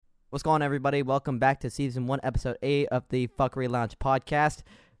What's going on, everybody? Welcome back to Season 1, Episode 8 of the Fuckery Lounge podcast.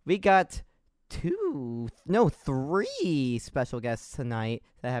 We got three special guests tonight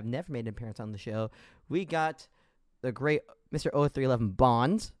that have never made an appearance on the show. We got the great Mr. 0311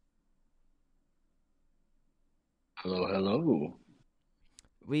 Bonds. Hello, hello.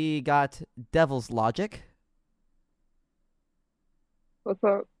 We got Devil's Logic. What's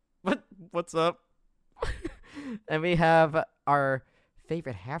up? What's up? And we have our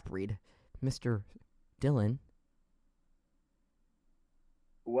favorite half-breed, Mr. Dylan.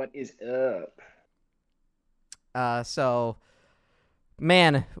 What is up? So,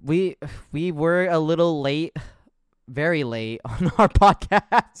 man, we were a little late, very late on our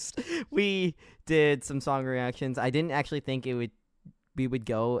podcast. We did some song reactions. I didn't actually think we would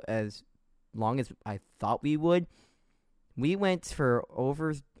go as long as I thought we would. We went for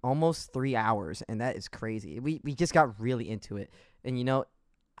over almost 3 hours, and that is crazy. We just got really into it. And, you know,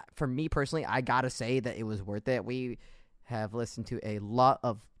 for me personally, I got to say that it was worth it. We have listened to a lot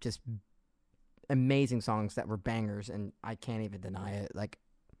of just amazing songs that were bangers, and I can't even deny it. Like,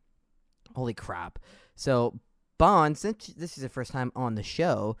 holy crap. So, Bond, since this is the first time on the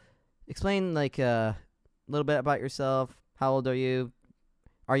show, explain, like, a little bit about yourself. How old are you?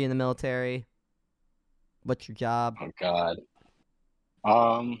 Are you in the military? What's your job? Oh, God.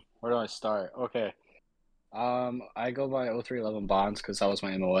 Where do I start? Okay. I go by 0311 Bonds because that was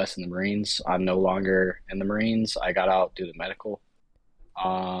my MOS in the Marines. I'm no longer in the Marines. I got out due to medical.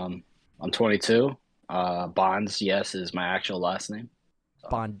 I'm 22. Bonds, yes, is my actual last name.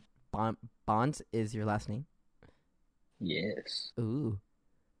 So. Bonds is your last name? Yes. Ooh.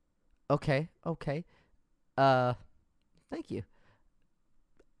 Okay. Thank you.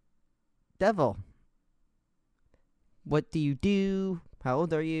 Devil, what do you do? How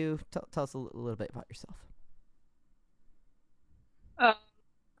old are you? Tell us a little bit about yourself.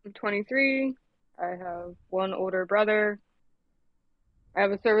 I'm 23. I have one older brother. I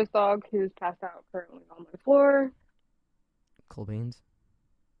have a service dog who's passed out currently on my floor. Cool beans.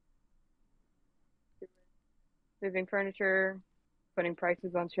 Moving furniture, putting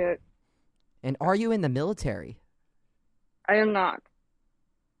prices on shit. And are you in the military? I am not.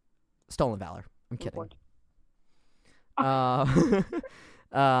 Stolen valor. I'm kidding.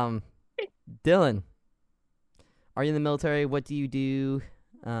 Dylan, are you in the military? What do you do?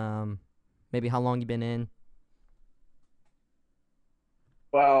 Maybe how long you been in?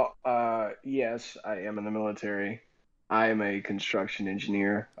 Well, yes, I am in the military. I am a construction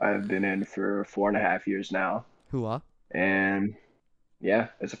engineer. I've been in for 4.5 years now. Hooah. And yeah,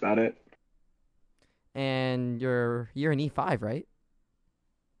 that's about it. And you're an E5, right?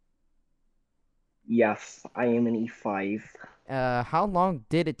 Yes, I am an E5. How long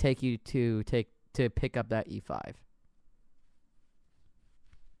did it take you to pick up that E5?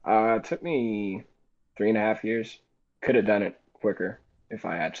 It took me 3.5 years. Could have done it quicker if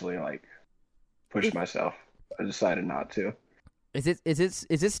I actually pushed myself. I decided not to. Is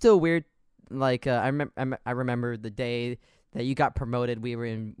it still weird? Like I remember the day that you got promoted. We were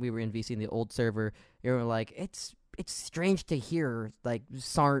in VC in the old server. You were like, it's strange to hear like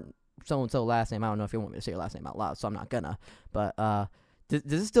Sarnt so-and-so last name. I don't know if you want me to say your last name out loud, so I'm not gonna. But does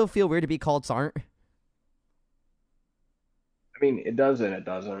it still feel weird to be called Sarnt? I mean, it does and it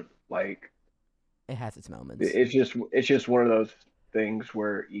doesn't. Like, it has its moments. It's just one of those things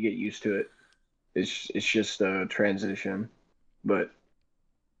where you get used to it. It's just a transition. But,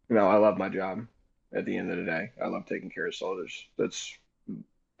 you know, I love my job at the end of the day. I love taking care of soldiers. That's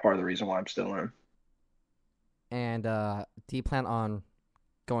part of the reason why I'm still in. And do you plan on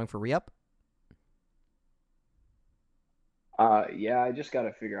going for re-up? Yeah, I just got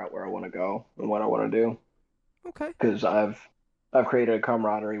to figure out where I want to go and what I want to do. Okay. Because I've created a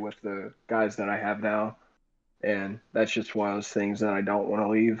camaraderie with the guys that I have now, and that's just one of those things that I don't want to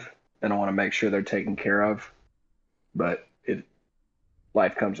leave, and I want to make sure they're taken care of. But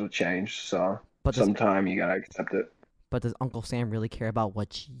life comes with change, so sometime you gotta accept it. But does Uncle Sam really care about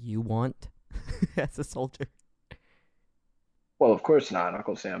what you want as a soldier? Well, of course not.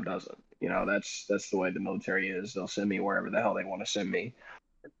 Uncle Sam doesn't. You know, that's the way the military is. They'll send me wherever the hell they want to send me.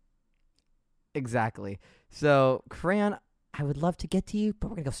 Exactly. So, Crayon, I would love to get to you, but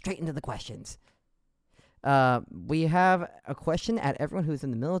we're going to go straight into the questions. We have a question at everyone who's in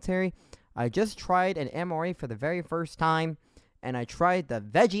the military. I just tried an MRE for the very first time, and I tried the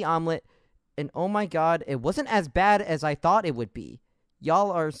veggie omelet, and oh my god, it wasn't as bad as I thought it would be. Y'all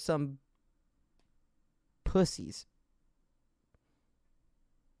are some pussies.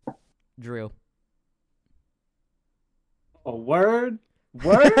 Drew. A word?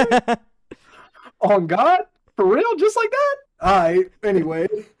 On God? For real? Just like that? Alright, anyway.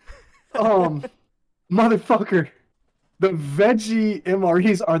 Motherfucker, the veggie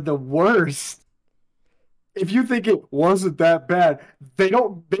MREs are the worst. If you think it wasn't that bad, they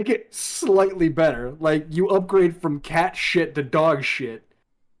don't make it slightly better. Like, you upgrade from cat shit to dog shit.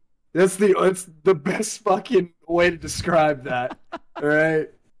 It's the best fucking way to describe that. All right.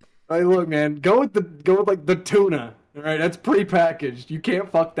 Like, look, man, go with like the tuna. All right, that's prepackaged. You can't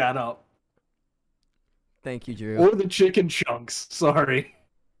fuck that up. Thank you, Drew. Or the chicken chunks. Sorry.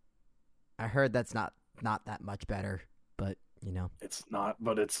 I heard that's not that much better, but It's not,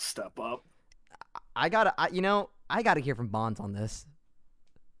 but it's a step up. I gotta hear from Bonds on this.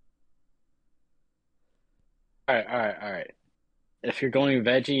 All right. If you're going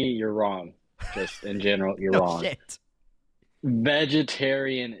veggie, you're wrong. Just in general, you're No wrong. shit.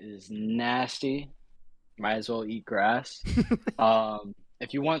 Vegetarian is nasty. Might as well eat grass.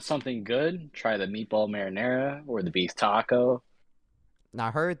 If you want something good, try the meatball marinara or the beef taco. Now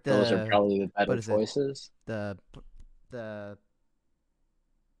I heard Those are probably the better what is it? choices. the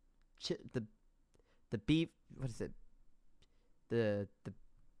beef. What is it? The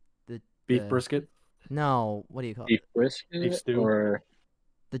Beef brisket. No, what do you call Beef it? brisket Beef stew. or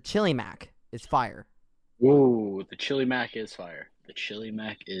The chili mac is fire. ooh, the chili mac is fire. The chili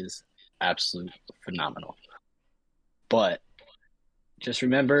mac is absolute phenomenal. But just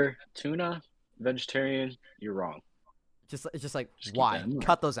remember, tuna, vegetarian, you're wrong. It's just like Just keep why? that in mind.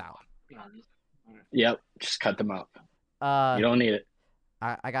 Cut those out. Yep, just cut them out. Uh, You don't need it.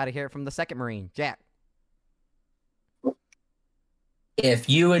 I gotta hear it from the second Marine, Jack. If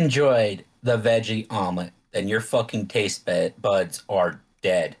you enjoyed the veggie omelet, then your fucking taste buds are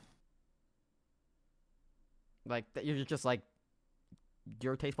dead. Like you're just like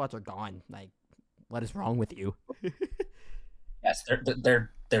your taste buds are gone. Like, what is wrong with you? Yes, they're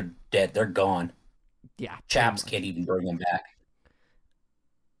dead. They're gone. Yeah, Chaps pretty can't even bring them back.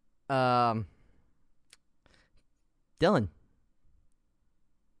 much. Dylan.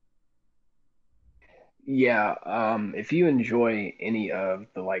 Yeah, if you enjoy any of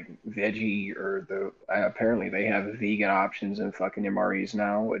the like veggie or the apparently they have vegan options in fucking MREs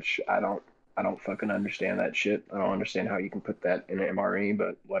now, which I don't fucking understand that shit. I don't understand how you can put that in an MRE,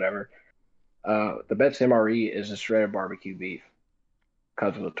 but whatever. The best MRE is a shredded barbecue beef.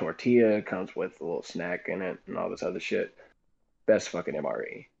 Comes with a tortilla, comes with a little snack in it, and all this other shit. Best fucking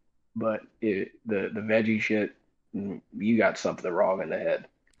MRE. But the veggie shit, you got something wrong in the head.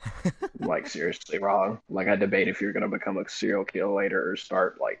 Like seriously wrong. Like I debate if you're gonna become a serial killer later or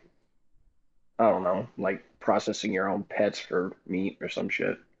start like I don't know, like processing your own pets for meat or some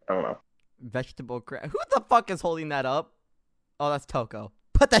shit. I don't know. Vegetable crab. Who the fuck is holding that up? Oh, that's Toko.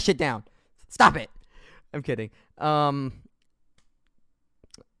 Put that shit down. Stop it. I'm kidding. Doc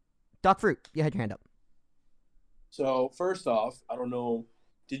Fruit, you had your hand up. So first off, I don't know.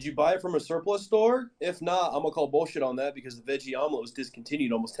 Did you buy it from a surplus store? If not, I'm gonna call bullshit on that because the veggie omelet was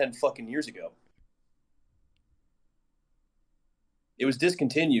discontinued almost 10 fucking years ago. It was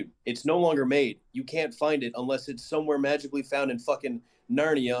discontinued. It's no longer made. You can't find it unless it's somewhere magically found in fucking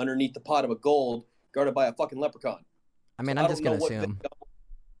Narnia underneath the pot of a gold guarded by a fucking leprechaun. I mean, So I'm I just don't gonna know what assume.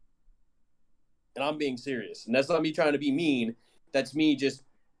 And I'm being serious. And that's not me trying to be mean. That's me just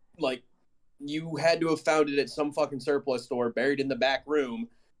like you had to have found it at some fucking surplus store buried in the back room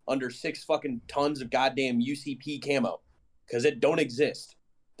under 6 fucking tons of goddamn UCP camo. Because it don't exist.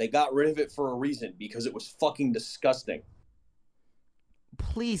 They got rid of it for a reason because it was fucking disgusting.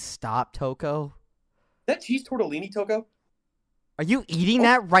 Please stop, Toko. That cheese tortellini, Toko? Are you eating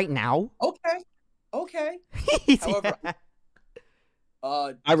that right now? Okay. He's- However,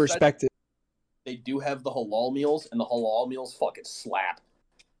 I respect it. They do have the halal meals, and the halal meals fucking slap.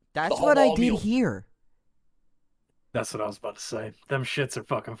 That's the what I halal did meal. here. That's what I was about to say. Them shits are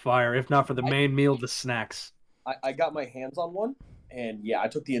fucking fire. If not for the main meal, the snacks. I got my hands on one, and yeah, I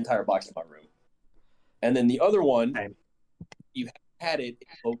took the entire box to my room. And then the other one, Same. you had it,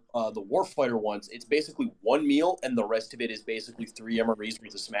 the Warfighter ones, it's basically one meal, and the rest of it is basically 3 MREs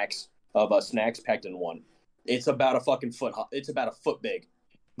worth of snacks packed in one. It's about a fucking foot. It's about a foot big.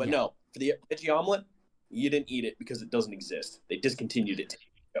 But Yeah. no, for the veggie omelet, you didn't eat it because it doesn't exist. They discontinued it.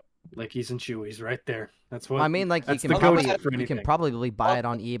 Lickies and chewies right there. That's what I mean, like you that's can the probably go-to for you can anything. probably buy it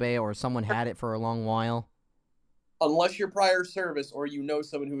on eBay or someone had it for a long while. Unless you're prior service or you know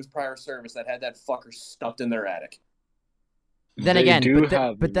someone who was prior service that had that fucker stuffed in their attic. Then They again,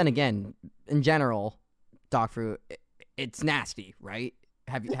 do but then again, in general, Doc Fruit, it's nasty, right?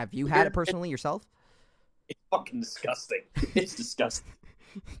 Have you had it personally yourself? It's fucking disgusting. It's disgusting.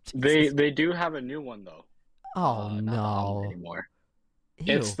 They do have a new one though. Oh Not no! anymore.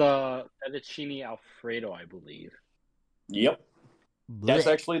 Ew. It's the fettuccine alfredo, I believe. Yep. Blech. That's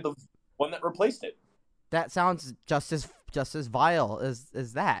actually one that replaced it. That sounds just as vile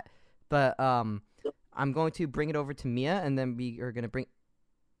as that. But I'm going to bring it over to Mia, and then we are going to bring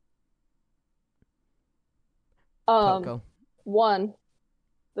Coco. One,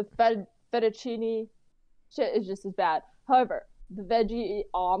 the fettuccine shit is just as bad. However, the veggie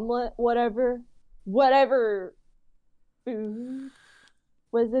omelet, whatever food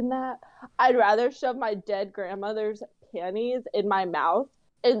was in that, I'd rather shove my dead grandmother's panties in my mouth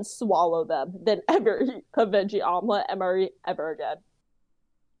and swallow them than ever eat a veggie omelet ever again.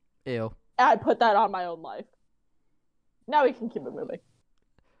 Ew. I'd put that on my own life. Now we can keep it moving.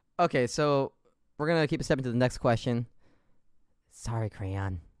 Okay, so we're going to keep a step into the next question. Sorry,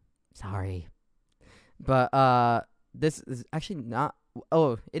 Crayon. Sorry. But this is actually not...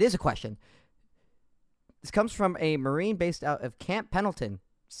 Oh, it is a question. This comes from a Marine based out of Camp Pendleton,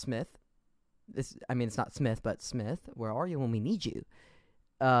 Smith. It's not Smith, but Smith. Where are you when we need you?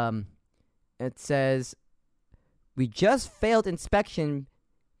 It says, we just failed inspection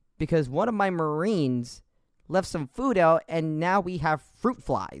because one of my Marines left some food out, and now we have fruit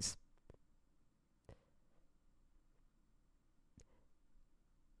flies.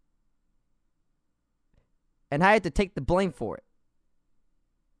 And I had to take the blame for it.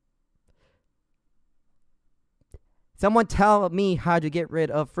 Someone tell me how to get rid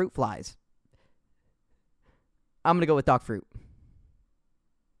of fruit flies. I'm going to go with dog fruit.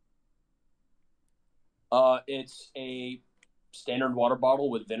 It's a standard water bottle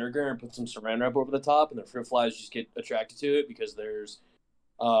with vinegar and put some saran wrap over the top, and the fruit flies just get attracted to it because there's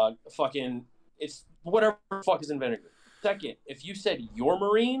it's whatever the fuck is in vinegar. Second, if you said you're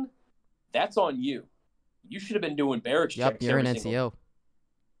Marine, that's on you. You should have been doing barracks checks. Yep, you're an NCO.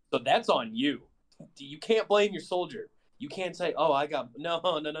 So that's on you. You can't blame your soldier. You can't say, "Oh, I got no."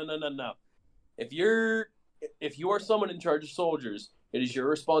 If you are someone in charge of soldiers, it is your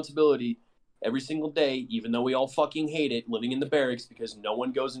responsibility every single day, even though we all fucking hate it, living in the barracks because no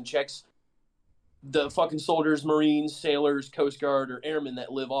one goes and checks the fucking soldiers, Marines, sailors, Coast Guard, or airmen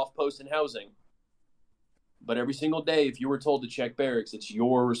that live off post in housing. But every single day, if you were told to check barracks, it's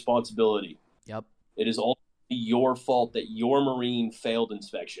your responsibility. Yep. It is ultimately your fault that your Marine failed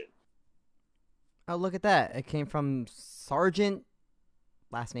inspection. Oh, look at that. It came from Sergeant.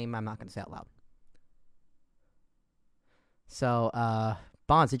 Last name I'm not going to say out loud. So,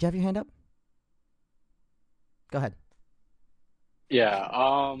 Bonds, did you have your hand up? Go ahead.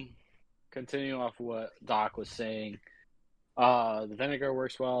 Yeah, continuing off what Doc was saying, the vinegar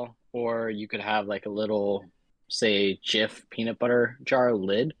works well, or you could have like a little, say, Jif peanut butter jar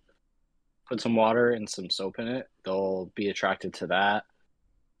lid. Put some water and some soap in it. They'll be attracted to that.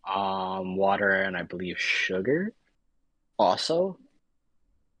 Water and I believe sugar also.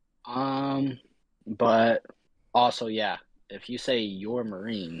 But also, yeah, if you say you're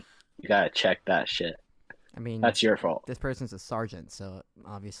Marine, you gotta check that shit. I mean, that's your fault. This person's a sergeant, so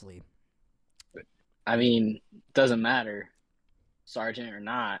obviously. I mean, doesn't matter, sergeant or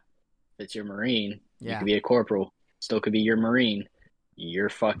not. If it's your Marine, yeah. You could be a corporal, still could be your Marine. You're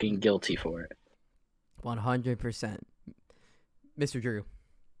fucking guilty for it. 100%. Mr. Drew.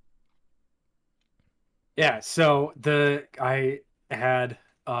 Yeah, so I had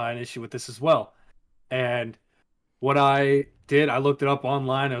an issue with this as well. And what I did, I looked it up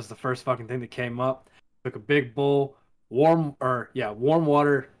online. It was the first fucking thing that came up. Took a big bowl, warm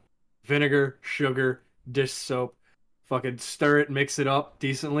water, vinegar, sugar, dish soap, fucking stir it, mix it up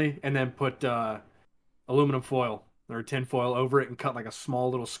decently, and then put aluminum foil or tin foil over it and cut like a small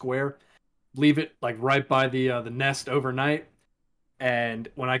little square. Leave it like right by the nest overnight. And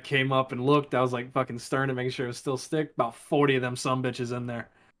when I came up and looked, I was like fucking stirring it, making sure it was still stick. About 40 of them sumbitches in there.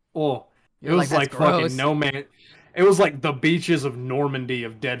 Oh, it was like fucking no man. It was like the beaches of Normandy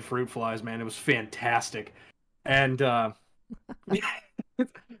of dead fruit flies, man. It was fantastic. And I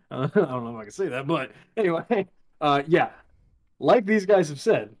don't know if I can say that, but anyway, yeah. Like these guys have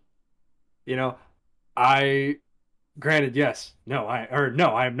said, you know, granted, yes, no, I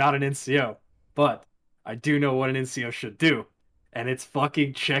am not an NCO, but I do know what an NCO should do. And it's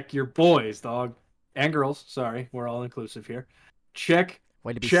fucking check your boys, dog. And girls, sorry, we're all inclusive here. Check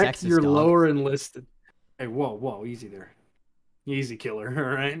sexist, your dog. lower enlisted. Hey, whoa, easy there. Easy, killer, all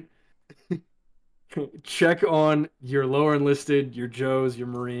right? Check on your lower enlisted, your Joes, your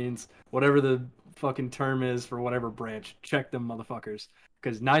Marines, whatever the fucking term is for whatever branch. Check them motherfuckers.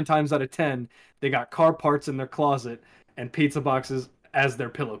 Because 9 times out of 10, they got car parts in their closet and pizza boxes as their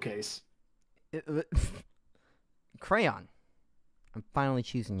pillowcase. Crayon. I'm finally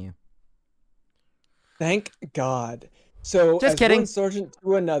choosing you. Thank God. So, just as kidding. One sergeant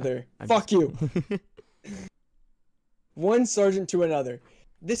to another. Fuck you. One sergeant to another.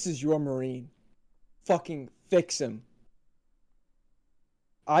 This is your Marine. Fucking fix him.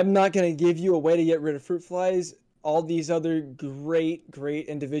 I'm not going to give you a way to get rid of fruit flies. All these other great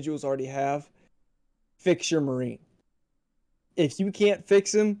individuals already have. Fix your Marine. If you can't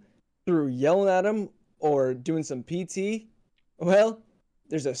fix him through yelling at him or doing some PT, well,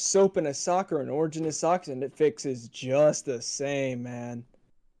 there's a soap in a sock or an orange in his socks, and it fixes just the same, man.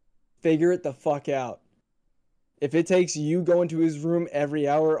 Figure it the fuck out. If it takes you going to his room every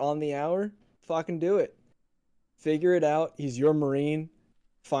hour on the hour, fucking do it. Figure it out. He's your Marine.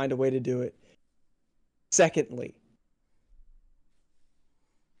 Find a way to do it. Secondly,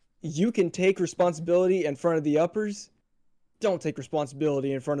 you can take responsibility in front of the uppers. Don't take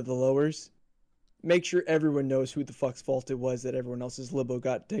responsibility in front of the lowers. Make sure everyone knows who the fuck's fault it was that everyone else's libo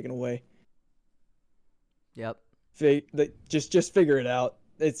got taken away. Yep. Just figure it out.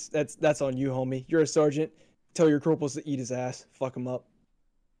 That's on you, homie. You're a sergeant. Tell your corporals to eat his ass. Fuck him up.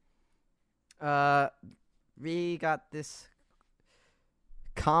 We got this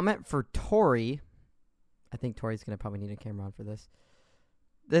comment for Tori. I think Tori's gonna probably need a camera on for this.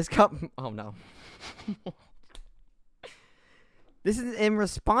 Oh no. This is in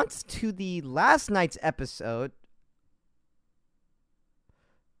response to the last night's episode.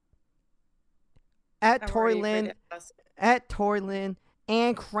 At Tori Lynn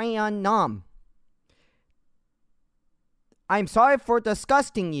and Crayon Nom. I'm sorry for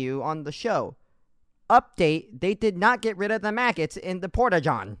disgusting you on the show. Update, they did not get rid of the maggots in the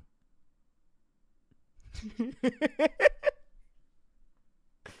Porta-John.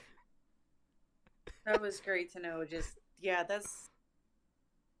 That was great to know. That's...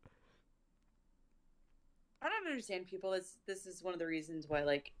 I don't understand people. This is one of the reasons why,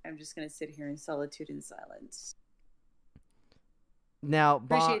 like, I'm just going to sit here in solitude and silence. Now,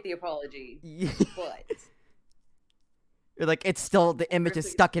 appreciate the apology, but... You're like, it's still, the image is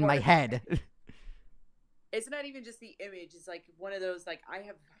stuck in my head. It's not even just the image. It's like one of those, like, I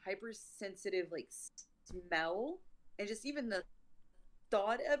have hypersensitive, like, smell. And just even the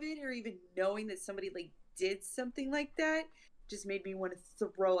thought of it, or even knowing that somebody, like, did something like that, just made me want to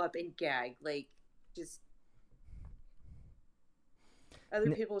throw up and gag. Like, just...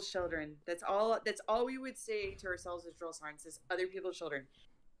 Other people's children. That's all we would say to ourselves as drill sergeants, is other people's children.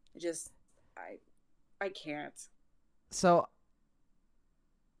 I can't. So,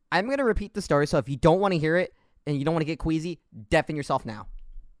 I'm going to repeat the story, so if you don't want to hear it, and you don't want to get queasy, deafen yourself now.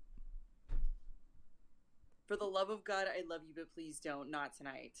 For the love of God, I love you, but please don't. Not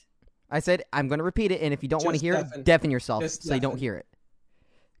tonight. I said, I'm going to repeat it, and if you don't want to hear it, deafen yourself so you don't hear it.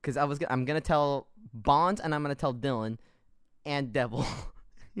 Because I'm going to tell Bonds, and I'm going to tell Dylan, and Devil.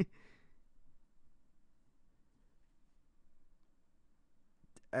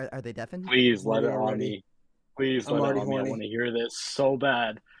 Are they deafened? Please let it on me. Please I'm let it already on me. I horny. want to hear this so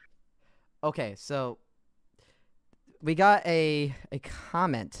bad. Okay, so we got a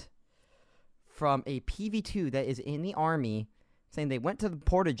comment from a PV2 that is in the Army saying they went to the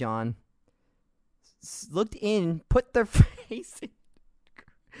Porta-John, looked in, put their face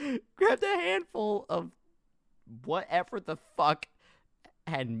in, grabbed a handful of whatever the fuck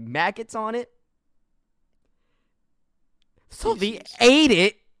had maggots on it. So they ate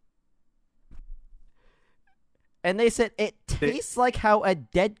it. And they said it tastes like how a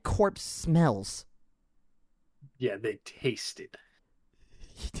dead corpse smells. Yeah, they tasted.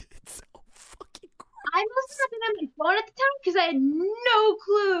 It's so fucking gross. I must have been on my phone at the time because I had no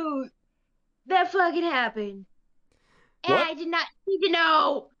clue that fucking happened. And What? I did not need to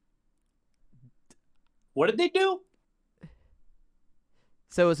know. What did they do?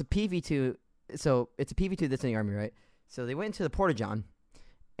 So it's a PV2. So it's a PV2 that's in the Army, right? So they went into the Porta-John,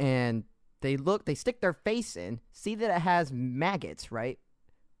 and they stick their face in, see that it has maggots, right?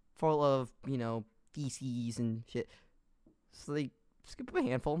 Full of, feces and shit. So they scoop up a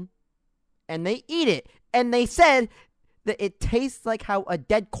handful, and they eat it. And they said that it tastes like how a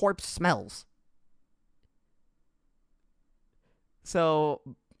dead corpse smells. So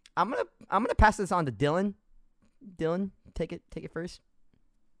I'm gonna pass this on to Dylan. Dylan, take it first.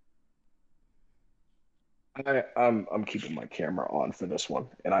 I'm keeping my camera on for this one,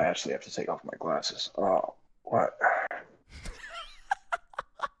 and I actually have to take off my glasses. Oh, what?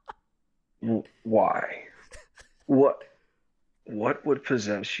 Why? What would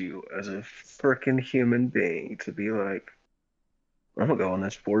possess you as a freaking human being to be like, I'm gonna go in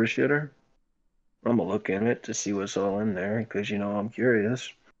this porta shitter. I'm gonna look in it to see what's all in there, because I'm curious.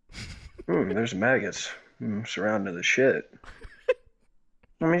 There's maggots surrounding the shit.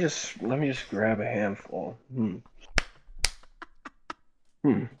 Let me just grab a handful.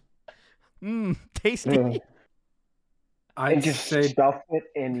 Tasty. I'd and just say stuff it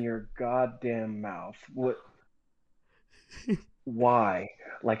in your goddamn mouth. What? Why?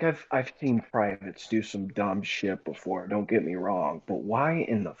 Like I've seen privates do some dumb shit before, don't get me wrong, but why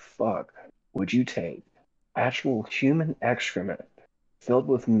in the fuck would you take actual human excrement filled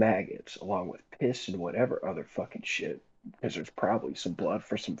with maggots along with piss and whatever other fucking shit? Because there's probably some blood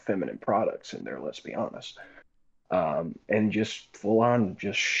for some feminine products in there, let's be honest. And just full on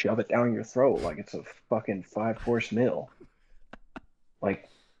just shove it down your throat like it's a fucking 5-course meal. Like,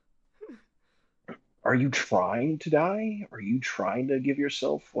 are you trying to die? Are you trying to give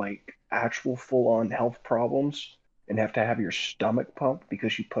yourself like actual full-on health problems and have to have your stomach pumped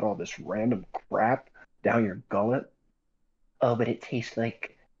because you put all this random crap down your gullet? Oh, but it tastes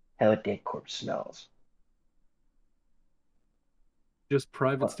like how a dead corpse smells. just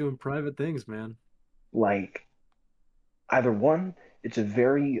privates doing private things, man. Like, either one, it's a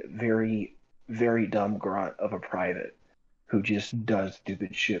very, very, very dumb grunt of a private who just does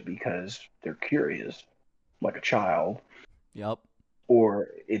stupid shit because they're curious, like a child, Yep. or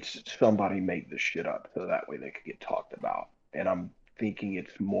it's somebody made this shit up so that way they could get talked about. And I'm thinking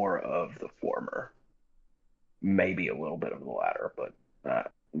it's more of the former, maybe a little bit of the latter. But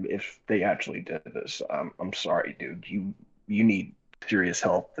if they actually did this, I'm sorry, dude. You need serious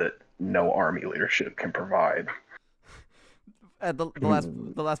help that no army leadership can provide. At the last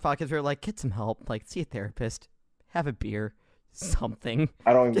podcast, we were like, get some help. Like, see a therapist, have a beer, something.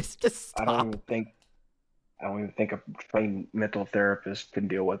 I don't just stop. I don't even think a trained mental therapist can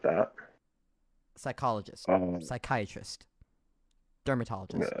deal with that. Psychologist, psychiatrist,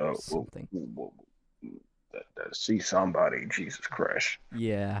 dermatologist, something. See somebody, Jesus Christ.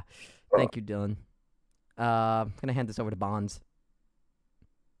 Yeah. Thank you, Dylan. I'm gonna hand this over to Bonds.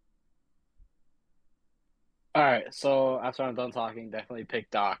 All right, so after I'm done talking, definitely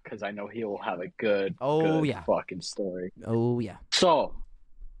pick Doc because I know he will have a good fucking story. Oh yeah. So,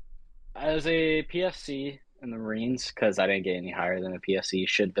 as a PFC in the Marines, because I didn't get any higher than a PFC,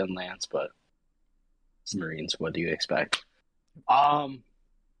 should have been Lance, but it's Marines. What do you expect? And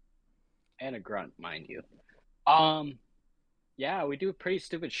a grunt, mind you. Yeah, we do pretty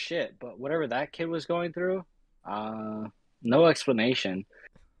stupid shit, but whatever that kid was going through, no explanation.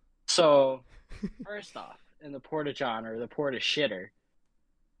 So, first off, in the Porta-John or the Porta-Shitter,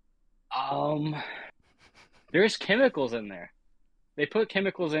 there's chemicals in there. They put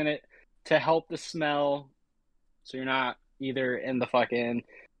chemicals in it to help the smell, so you're not either in the fucking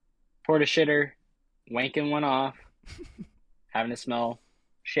Porta-Shitter, wanking one off, having to smell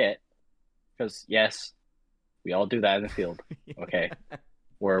shit, because yes, we all do that in the field, okay,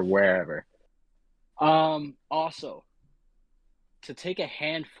 or wherever. Also, to take a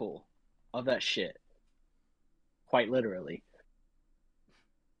handful of that shit, quite literally,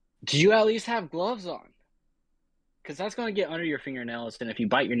 do you at least have gloves on? Because that's going to get under your fingernails, and if you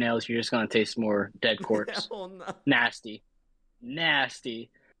bite your nails, you're just going to taste more dead corpse. Oh, no. Nasty.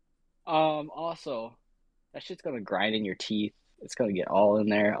 Also, that shit's going to grind in your teeth. It's going to get all in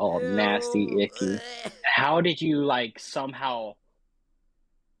there, all nasty, icky. How did you, like, somehow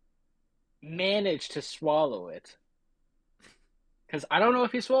manage to swallow it? Because I don't know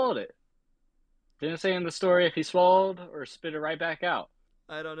if he swallowed it. Didn't say in the story if he swallowed or spit it right back out.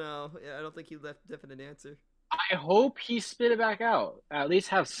 I don't know. Yeah, I don't think he left a definite answer. I hope he spit it back out. At least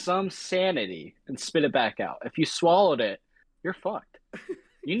have some sanity and spit it back out. If you swallowed it, you're fucked.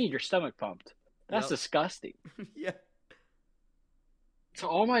 You need your stomach pumped. That's disgusting. Yeah. To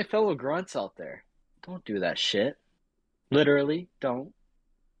all my fellow grunts out there, don't do that shit. Literally, don't.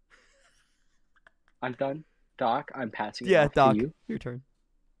 I'm done. Doc, I'm passing it off Doc, to you. your turn.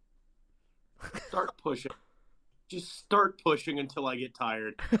 Start pushing. Just start pushing until I get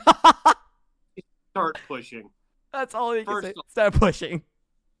tired. Start pushing. That's all you can say. Start pushing.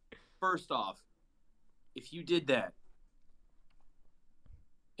 First off, if you did that,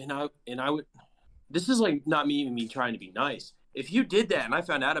 and I would, this is like not me even me trying to be nice. If you did that and I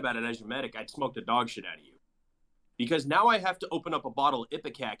found out about it as your medic, I'd smoke the dog shit out of you. Because now I have to open up a bottle of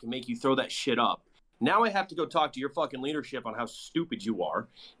Ipecac and make you throw that shit up. Now I have to go talk to your fucking leadership on how stupid you are.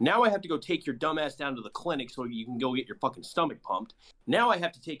 Now I have to go take your dumb ass down to the clinic so you can go get your fucking stomach pumped. Now I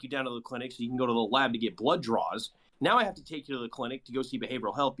have to take you down to the clinic so you can go to the lab to get blood draws. Now I have to take you to the clinic to go see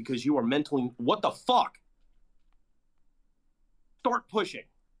behavioral health because you are mentally... What the fuck? Start pushing.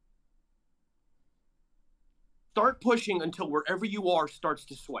 Start pushing until wherever you are starts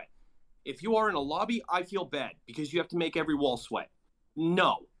to sweat. If you are in a lobby, I feel bad because you have to make every wall sweat.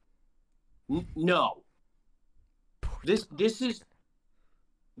 No. No. This is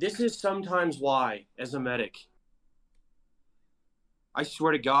sometimes why, as a medic, I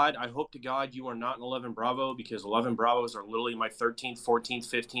swear to God, I hope to God you are not an 11 Bravo, because 11 Bravos are literally my 13th, 14th,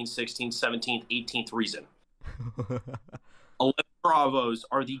 15th, 16th, 17th, 18th reason. 11 Bravos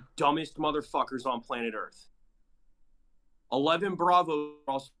are the dumbest motherfuckers on planet Earth. 11 Bravos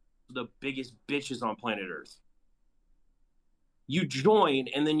are also the biggest bitches on planet Earth. You join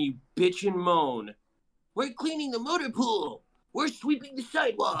and then you bitch and moan. We're cleaning the motor pool. We're sweeping the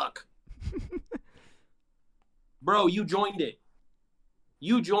sidewalk. Bro, you joined it.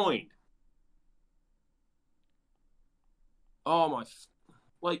 You joined. Oh my,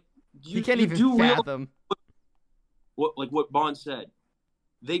 like you can't even fathom what Bond said.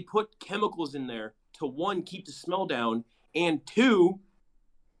 They put chemicals in there to, one, keep the smell down, and two,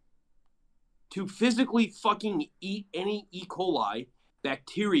 to physically fucking eat any E. coli,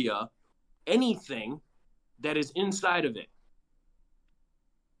 bacteria, anything that is inside of it.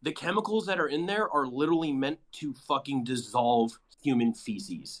 The chemicals that are in there are literally meant to fucking dissolve human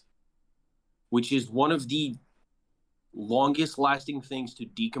feces, which is one of the longest lasting things to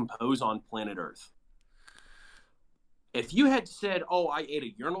decompose on planet Earth. If you had said, oh, I ate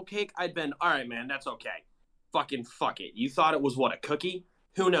a urinal cake, I'd been, all right, man, that's okay. Fucking fuck it. You thought it was, what, a cookie?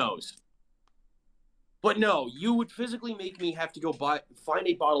 Who knows? But no, you would physically make me have to go find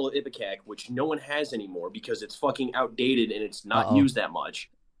a bottle of Ipecac, which no one has anymore because it's fucking outdated and it's not used that much.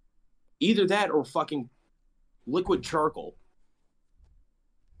 Either that or fucking liquid charcoal,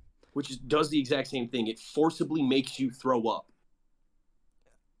 which does the exact same thing. It forcibly makes you throw up.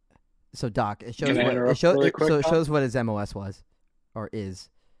 So Doc, it shows Can I what interrupt it shows. really quick, So it Doc? shows what his MOS was, or is.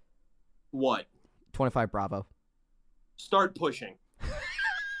 What? 25 Bravo. Start pushing.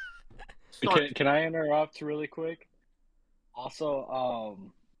 Can I interrupt really quick? Also,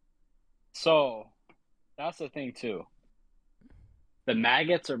 so that's the thing too. The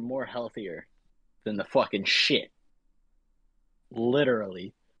maggots are more healthier than the fucking shit.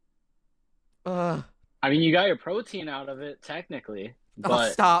 Literally. I mean, you got your protein out of it, technically,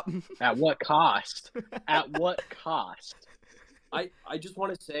 but stop. At what cost? At what cost? I just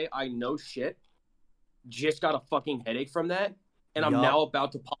want to say I know shit. Just got a fucking headache from that, and I'm now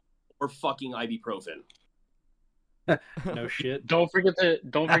about to pop more fucking ibuprofen. No shit. Don't forget to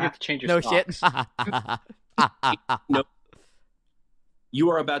change your no socks. shit. No. You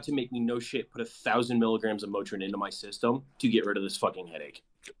are about to make me, no shit, put 1,000 milligrams of Motrin into my system to get rid of this fucking headache.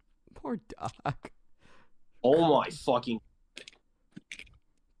 Poor Doc. Oh my fucking...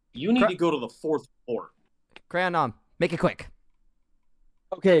 You need to go to the 4th floor. Crayon on. Make it quick.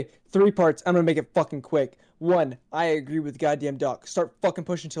 Okay, 3 parts. I'm gonna make it fucking quick. 1, I agree with goddamn Doc. Start fucking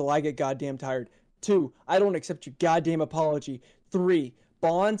pushing till I get goddamn tired. 2, I don't accept your goddamn apology. 3,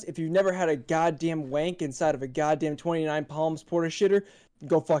 Bonds, if you've never had a goddamn wank inside of a goddamn 29 Palms porta shitter,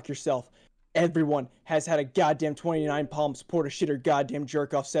 go fuck yourself. Everyone has had a goddamn 29 Palms porta shitter goddamn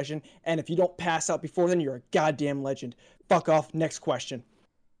jerk off session, and if you don't pass out before then, you're a goddamn legend. Fuck off. Next question.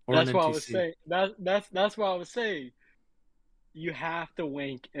 That's what I was saying. That's what I was saying. You have to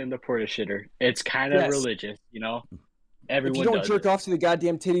wank in the porta shitter. It's kind of religious, you know. Everyone if you don't does jerk it. off to the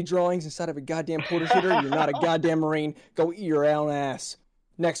goddamn titty drawings inside of a goddamn porta shitter, you're not a goddamn Marine. Go eat your own ass.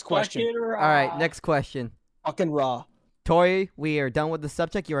 Next question. All right, next question. Fucking raw. Tori, we are done with the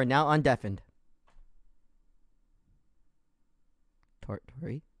subject. You are now undeafened.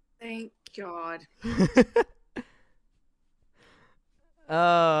 Tori? Thank God.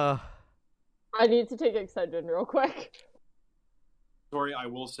 I need to take Excedrin real quick. Tori, I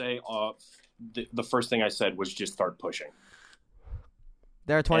will say, the first thing I said was just start pushing.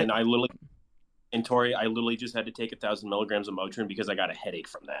 There are 20. And Tori, I literally just had to take 1,000 milligrams of Motrin because I got a headache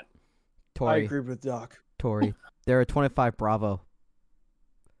from that. Tori, I agree with Doc. Tori, there are 25 Bravo.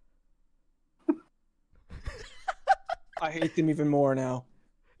 I hate them even more now.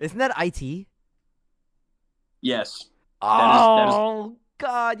 Isn't that IT? Yes. Oh,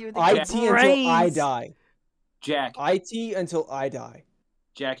 God, you're the IT until I die. Jack. IT until I die.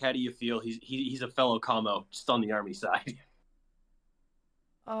 Jack, how do you feel? He's a fellow commo, just on the Army side.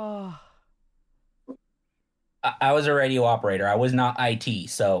 Oh. I was a radio operator. I was not IT,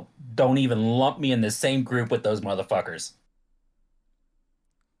 so don't even lump me in the same group with those motherfuckers.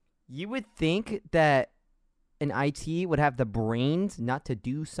 You would think that an IT would have the brains not to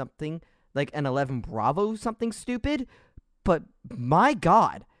do something like an 11 Bravo something stupid, but my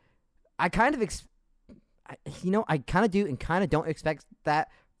God, I kind of I kind of do and kind of don't expect that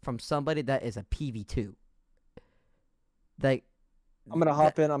from somebody that is a PV2. Like, I'm gonna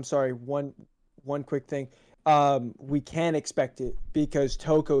hop in. I'm sorry. One quick thing. We can expect it because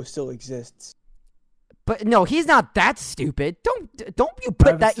Toko still exists. But no, he's not that stupid. Don't you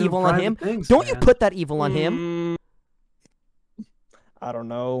put that evil on him. Don't you put that evil on him. I don't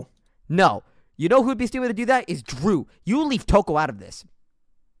know. No. You know who'd be stupid to do that? Is Drew. You leave Toko out of this.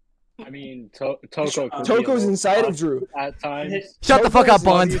 I mean, Toko could be a Toko's little inside of tough Drew. at times. Shut the fuck up,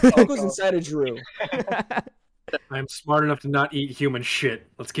 Bonds. Toko's inside of Drew. I'm smart enough to not eat human shit.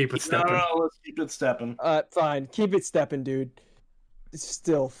 Let's keep it stepping. No, let's keep it stepping. Fine. Keep it stepping, dude.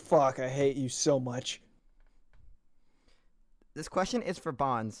 Still, fuck, I hate you so much. This question is for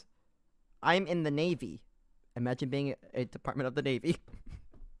Bonds. I'm in the Navy. Imagine being a Department of the Navy.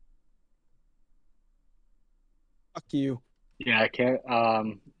 Fuck you. Yeah, I can't.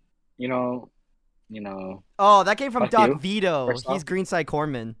 You know. Oh, that came from Fuck Doc you. Vito. First He's off. Greenside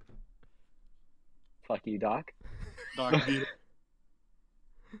Corpsman. Fuck you, Doc. Doc Vito.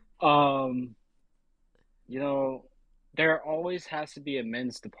 You know, there always has to be a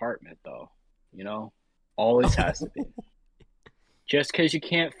men's department, though. You know, always has to be. Just because you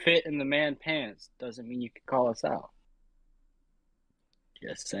can't fit in the man pants doesn't mean you can call us out.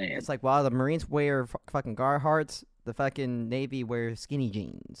 Just saying. It's like, wow, the Marines wear fucking Carhartts. The fucking Navy wears skinny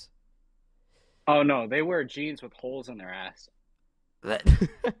jeans. Oh no, they wear jeans with holes in their ass.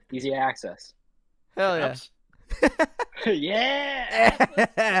 Easy access. Hell yeah.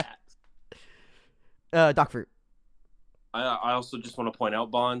 Yeah. Doc Fruit. I also just want to point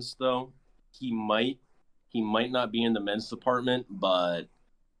out, Bonds, though, he might not be in the men's department, but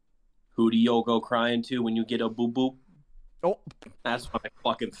who do you go crying to when you get a boo boo? Oh, that's what I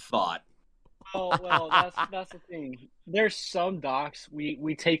fucking thought. Oh well, that's the thing. There's some docs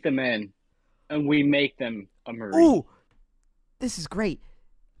we take them in, and we make them a Marine. Ooh, this is great.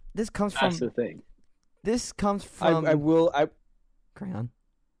 This comes That's from. the thing. This comes from. Crayon.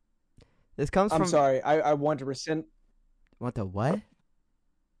 This comes from. I'm sorry. I want to rescind. What the what?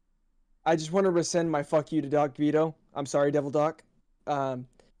 I just want to rescind my fuck you to Doc Vito. I'm sorry, Devil Doc.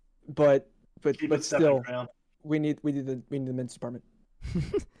 But still, we need the men's department.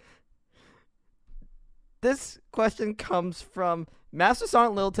 This question comes from Master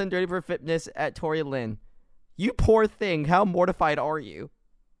Sergeant Littleton, Dirty for Fitness at Tori Lynn. You poor thing, how mortified are you?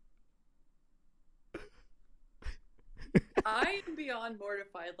 I am beyond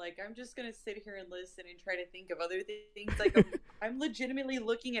mortified. Like, I'm just gonna sit here and listen and try to think of other things. Like, I'm legitimately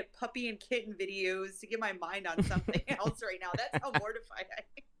looking at puppy and kitten videos to get my mind on something else right now. That's how mortified I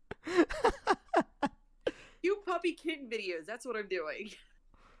am. You puppy kitten videos. That's what I'm doing.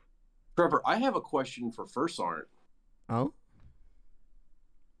 Trevor, I have a question for First Sergeant. Oh?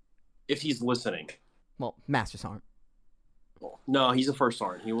 If he's listening. Well, Master Sergeant. No, he's a First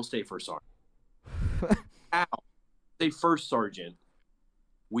Sergeant. He will stay First Sergeant. How? Say First Sergeant,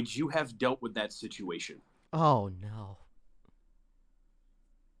 would you have dealt with that situation? Oh, no.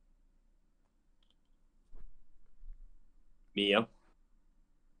 Mia?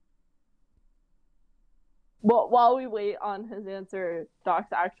 Well, while we wait on his answer,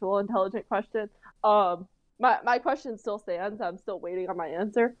 Doc's actual intelligent question, my question still stands. I'm still waiting on my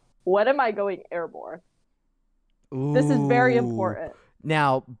answer. When am I going airborne? Ooh. This is very important.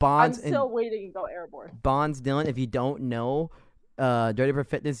 Now, Bonds. I'm still waiting to go airborne. Bonds, Dylan, if you don't know, Dirty for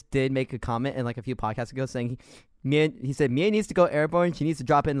Fitness did make a comment in like a few podcasts ago saying he said Mia needs to go airborne. She needs to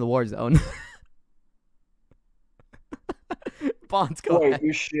drop in the war zone. Bonds, go ahead. Wait,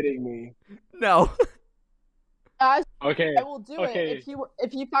 you shitting me? No. Okay. I will do it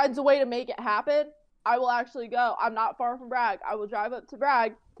if he finds a way to make it happen. I will actually go. I'm not far from Bragg. I will drive up to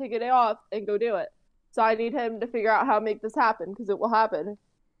Bragg, take a day off, and go do it. So I need him to figure out how to make this happen because it will happen.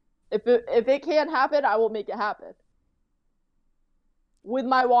 If it can happen, I will make it happen with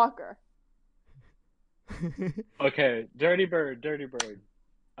my walker. Okay, Dirty Bird.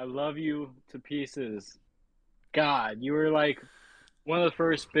 I love you to pieces. God, you were like one of the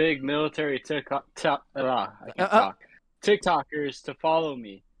first big military TikTokers to follow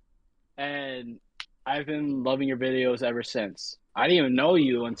me. And I've been loving your videos ever since. I didn't even know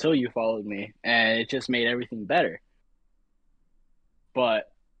you until you followed me, and it just made everything better. But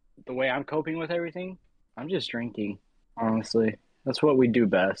the way I'm coping with everything, I'm just drinking, honestly. That's what we do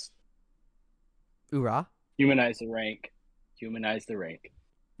best. Hoorah. Humanize the rank.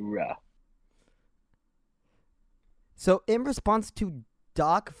 Hoorah. So in response to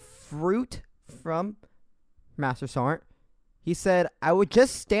Doc Fruit from Master Sergeant, he said, I would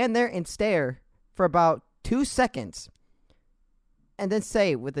just stand there and stare for about 2 seconds and then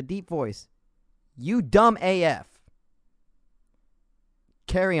say with a deep voice, you dumb AF.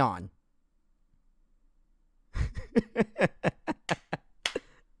 Carry on.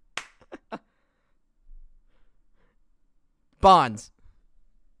 Bonds.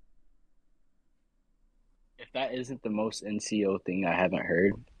 If that isn't the most NCO thing I haven't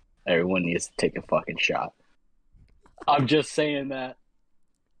heard, everyone needs to take a fucking shot. I'm just saying that.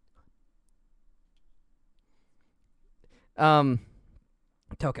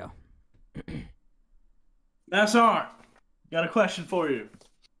 Toko. Nassar, got a question for you.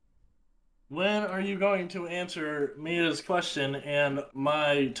 When are you going to answer Mia's question and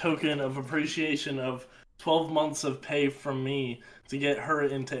my token of appreciation of 12 months of pay from me to get her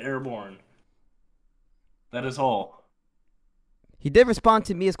into Airborne? That is all. He did respond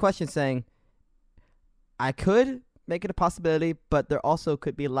to Mia's question saying, I could make it a possibility, but there also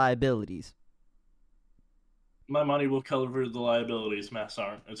could be liabilities. My money will cover the liabilities,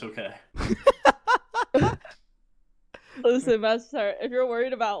 Nassar. It's okay. Listen, Master, if you're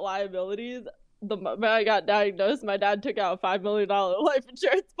worried about liabilities, the moment I got diagnosed, my dad took out a $5 million life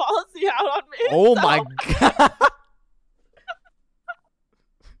insurance policy out on me. Oh so... my god.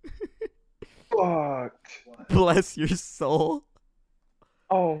 Fucked. Bless your soul.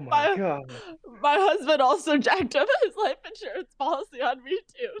 Oh my god. My husband also jacked up his life insurance policy on me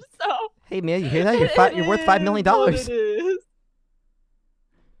too. So hey Mia, you hear that? You're worth $5 million.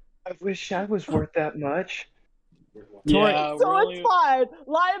 I wish I was worth that much. Yeah, so really... it's fine.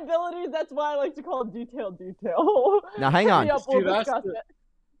 Liabilities, that's why I like to call it detail. Now hang on. We'll Dude, discuss it.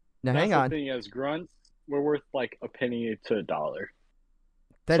 Now that's hang on. The thing, as grunts, we're worth like a penny to a dollar.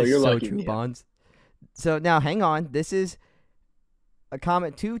 That so is you're so lucky, true, Mia. Bonds. So now hang on. This is a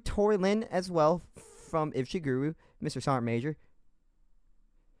comment to Tori Lynn as well from Ifshiguru, Mr. Sergeant Major.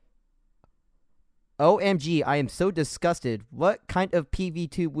 OMG, I am so disgusted. What kind of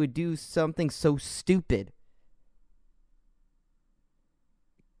PV2 would do something so stupid?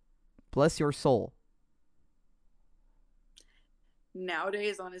 Bless your soul.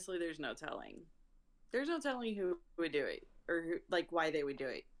 Nowadays, honestly, there's no telling. There's no telling who would do it or who, like why they would do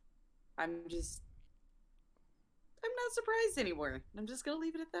it. I'm not surprised anymore. I'm just gonna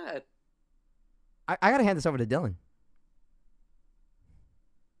leave it at that. I gotta hand this over to Dylan.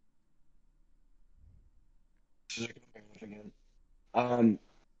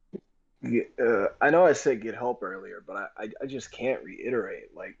 I know I said get help earlier, but I just can't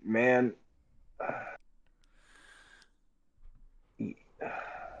reiterate. Like, man, you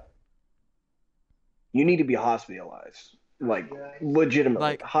need to be hospitalized. Like, legitimately.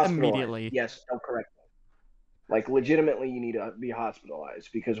 Like, hospitalized. immediately. Yes, no, correct. Like, legitimately, you need to be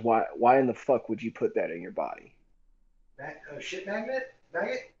hospitalized because why in the fuck would you put that in your body? Shit magnet?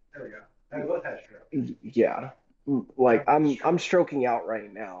 Maggot? There we go. I both had stroke. Yeah. Like, I'm stroking out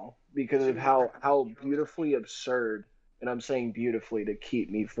right now because of how beautifully absurd, and I'm saying beautifully to keep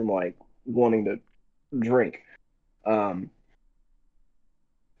me from, like, wanting to drink.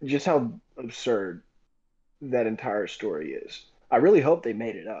 Just how absurd that entire story is. I really hope they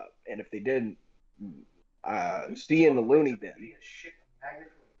made it up, and if they didn't, see you in the loony bin.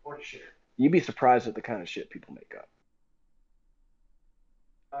 You'd be surprised at the kind of shit people make up.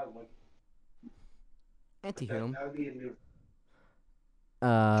 Anti-home.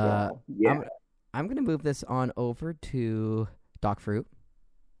 Yeah. I'm gonna move this on over to Doc Fruit.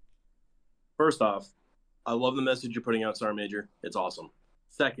 First off, I love the message you're putting out, Sergeant Major. It's awesome.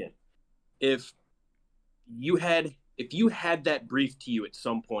 Second, if you had that briefed to you at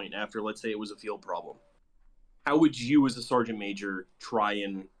some point after, let's say, it was a field problem, how would you, as a Sergeant Major, try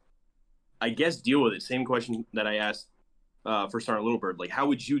and, I guess, deal with it? Same question that I asked for Sergeant Littlebird. Like, how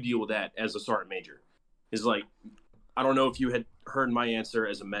would you deal with that as a Sergeant Major? Is like, I don't know if you had heard my answer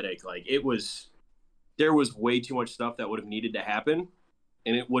as a medic. Like, there was way too much stuff that would have needed to happen,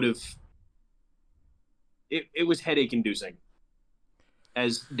 and it was headache inducing.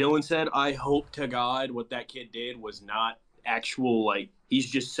 As Dylan said, I hope to God what that kid did was not actual, like, he's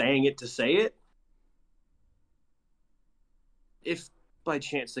just saying it to say it. If by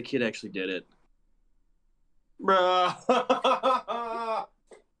chance the kid actually did it. Bruh.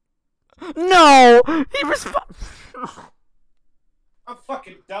 No! He responded. I'm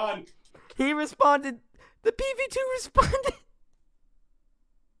fucking done. He responded. The PV2 responded.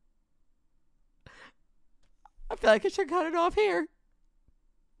 I feel like I should cut it off here.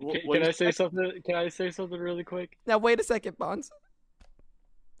 Can I say something? Can I say something really quick? Now wait a second, Bonds.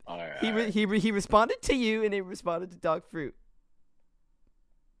 All right. He responded to you, and he responded to Dog Fruit.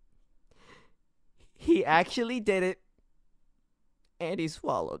 He actually did it, and he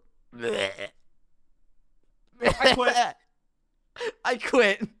swallowed. I quit. I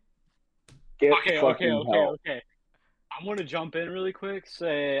quit. Okay. I'm gonna jump in really quick.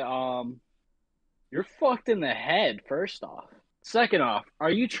 Say, you're fucked in the head. First off. Second off, are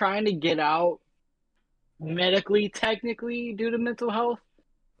you trying to get out medically, technically, due to mental health?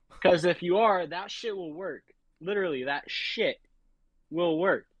 Because if you are, that shit will work. Literally, that shit will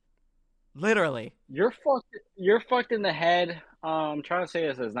work. Literally. You're fucked in the head. I'm trying to say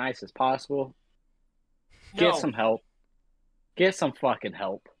this as nice as possible. Get some help. get some fucking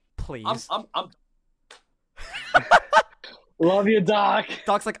help. Please. I'm Love you, Doc.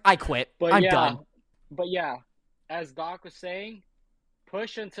 Doc's like, I quit. But I'm yeah, done. But yeah, as Doc was saying,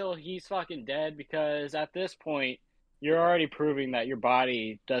 push until he's fucking dead, because at this point, you're already proving that your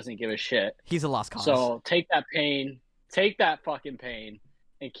body doesn't give a shit. He's a lost cause. So take that fucking pain,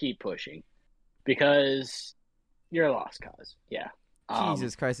 and keep pushing, because you're a lost cause. Yeah.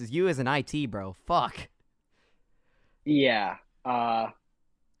 Jesus Christ, it's you as an IT, bro. Fuck. Yeah.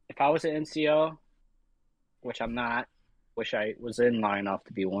 If I was an NCO, which I'm not, wish I was in line enough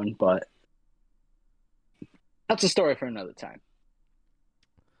to be one, but that's a story for another time.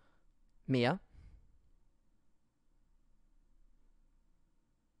 Mia?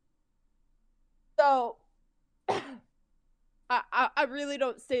 So, I really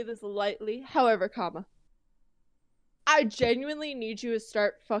don't say this lightly. However, I genuinely need you to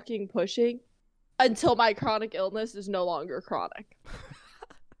start fucking pushing until my chronic illness is no longer chronic.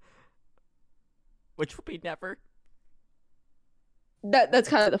 Which will be never. That's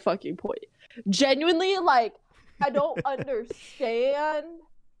kind of the fucking point. Genuinely, like, I don't understand.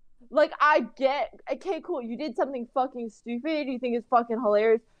 Like, I get, okay, cool, you did something fucking stupid, you think it's fucking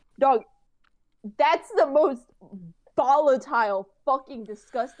hilarious. Dog, that's the most volatile, fucking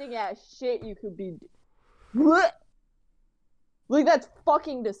disgusting ass shit you could be. Like, that's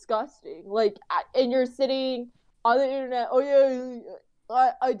fucking disgusting. Like, and you're sitting on the internet, oh yeah,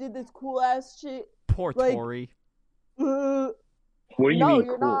 I did this cool ass shit. Poor like, Tori. What do you no, mean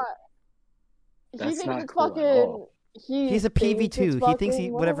you're cool? not. That's he thinks not it's cool at all. fucking. He's a PV2. He thinks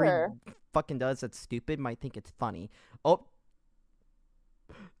whatever whatever. he fucking does that's stupid might think it's funny. Oh.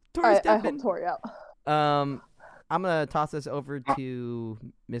 I Tori's helped Tori out. I'm gonna toss this over to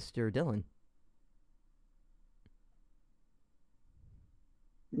Mr. Dylan.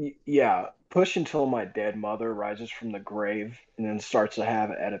 Yeah, push until my dead mother rises from the grave and then starts to have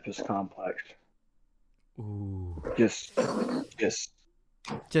an Oedipus complex. Ooh. Just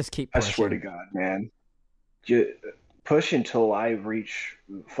keep pushing. I swear to God, man. Push until I reach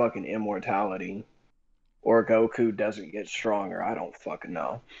fucking immortality, or Goku doesn't get stronger. I don't fucking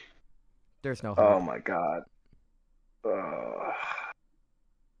know. There's no hope. Oh my God.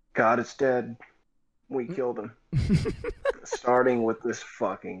 God is dead. We killed him. Starting with this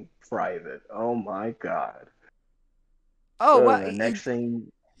fucking private. Oh my God. Oh, well, the next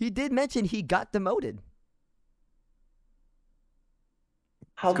thing he did mention he got demoted.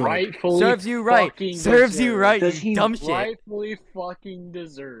 How rightfully serves you right. Serves you right. Does you he dumb shit. Rightfully fucking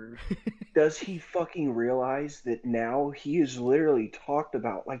deserve. Does he fucking realize that now he is literally talked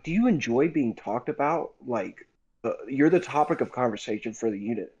about? Like, do you enjoy being talked about? Like, you're the topic of conversation for the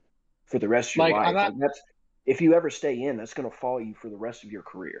unit for the rest of your life. Like, that's, if you ever stay in, that's going to follow you for the rest of your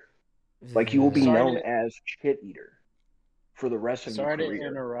career. Like, you will be known as shit eater for the rest of your career.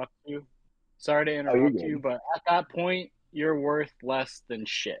 Sorry to interrupt you, but at that point, you're worth less than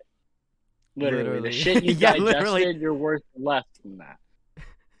shit. Literally. The shit you digested, you're worth less than that.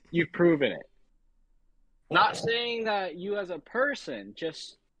 You've proven it. Not saying that you as a person,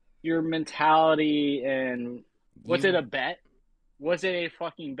 just your mentality and... Was it a bet? Was it a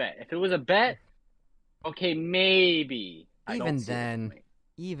fucking bet? If it was a bet, okay, maybe.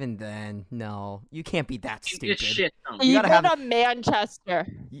 Even then, no. You can't be that stupid. You gotta have a Manchester.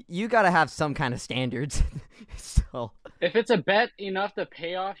 You gotta have some kind of standards. So, if it's a bet enough to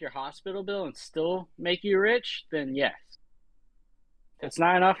pay off your hospital bill and still make you rich, then yes. If it's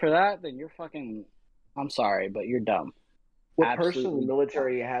not enough for that, then you're fucking... I'm sorry, but you're dumb. What person in the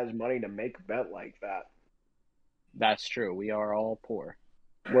military has money to make a bet like that? That's true. We are all poor.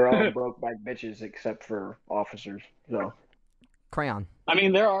 We're all broke back bitches except for officers. So, Crayon. I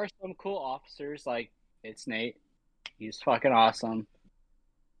mean, there are some cool officers. Like, it's Nate. He's fucking awesome.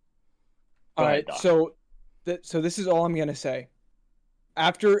 All right, so this is all I'm gonna say.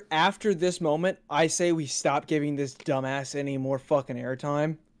 After this moment, I say we stop giving this dumbass any more fucking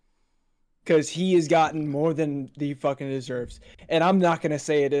airtime, because he has gotten more than he fucking deserves. And I'm not gonna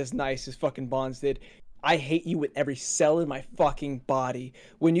say it as nice as fucking Bonds did. I hate you with every cell in my fucking body.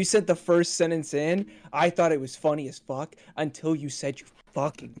 When you sent the first sentence in, I thought it was funny as fuck until you said you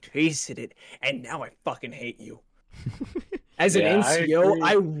fucking tasted it, and now I fucking hate you. As an NCO,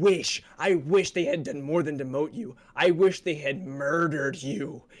 I wish they had done more than demote you. I wish they had murdered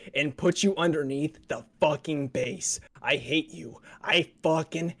you and put you underneath the fucking base. I hate you. I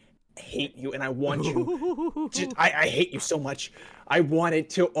fucking hate you, and I want you. I hate you so much. I want it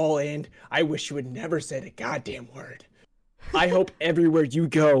to all end. I wish you had never said a goddamn word. I hope everywhere you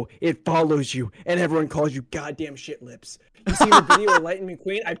go, it follows you, and everyone calls you goddamn shit lips. You see the video of Lightning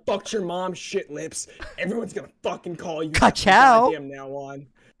McQueen? I fucked your mom, shit lips. Everyone's gonna fucking call you that from Ka-chow. goddamn now on.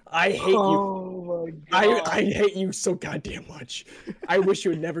 I hate you. Oh my god. I hate you so goddamn much. I wish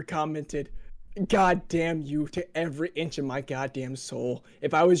you had never commented. God damn you to every inch of my goddamn soul.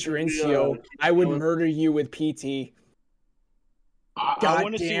 If I was your NCO, I would murder you with PT. I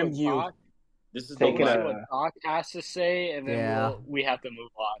want to see what you. This is what Doc has to say, and then we have to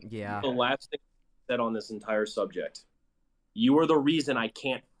move on. Yeah. The last thing I said on this entire subject. You are the reason I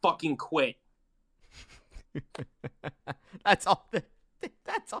can't fucking quit. That's all.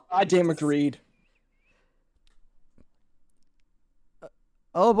 That's all. Goddamn agreed.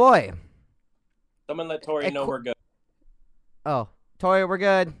 Oh boy. Someone let Tori know we're good. Oh, Tori, we're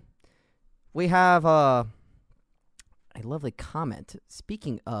good. We have a lovely comment.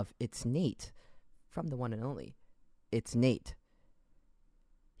 Speaking of, it's Nate from the one and only. It's Nate.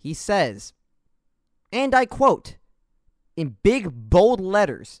 He says, and I quote, in big, bold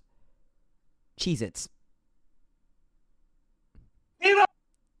letters, Cheez-Its. Peanut!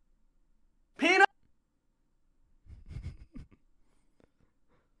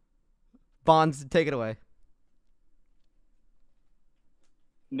 Bonds, take it away.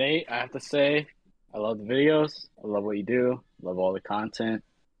 Nate, I have to say, I love the videos. I love what you do. Love all the content.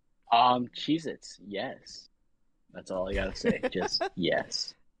 Cheez-Its, yes. That's all I gotta say. Just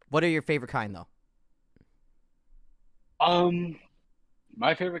yes. What are your favorite kind, though?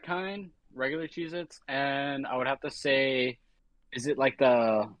 My favorite kind, regular Cheez-Its, and I would have to say, is it like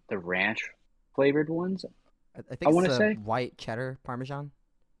the ranch flavored ones? I think it's the white cheddar parmesan.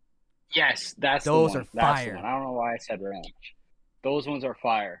 Yes, that's those the one. are fire. That's the one. I don't know why I said ranch. Those ones are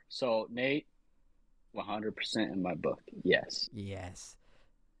fire. So Nate, 100% in my book. Yes. Yes.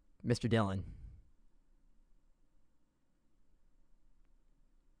 Mr. Dillon.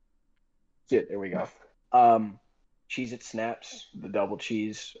 Shit, there we go. Cheez-It Snaps, the double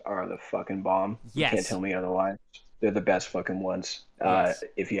cheese, are the fucking bomb. Yes. You can't tell me otherwise. They're the best fucking ones. Yes.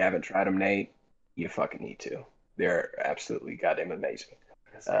 If you haven't tried them, Nate, you fucking need to. They're absolutely goddamn amazing.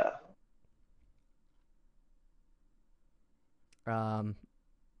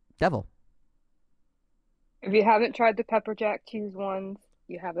 Devil. If you haven't tried the pepper jack cheese ones,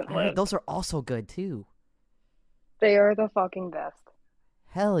 you haven't lived. Those are also good, too. They are the fucking best.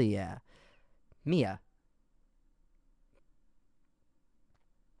 Hell yeah. Mia.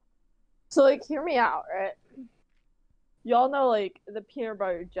 So, like, hear me out, right? Y'all know, like, the peanut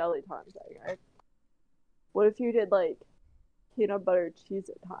butter jelly time thing, right? What if you did, like, peanut butter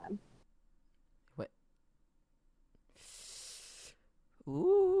Cheez-It time? What?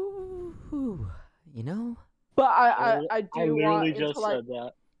 Ooh. You know? But I do want just said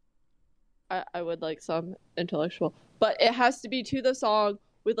that. I would like some intellectual. But it has to be to the song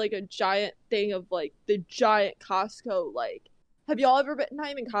with, like, a giant thing of, like, the giant Costco, like... Have y'all ever been... Not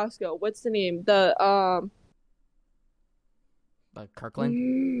even Costco. What's the name? The,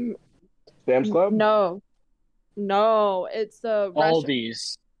 Kirkland? Sam's Club? No, it's the...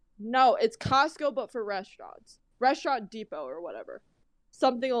 Aldi's. No, it's Costco, but for restaurants. Restaurant Depot or whatever.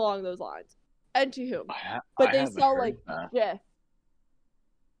 Something along those lines. And to whom? But they sell, like, Jif.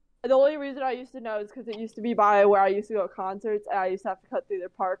 The only reason I used to know is because it used to be by where I used to go to concerts, and I used to have to cut through their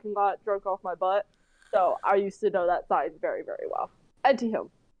parking lot, drunk off my butt. So I used to know that sign very, very well. And to him,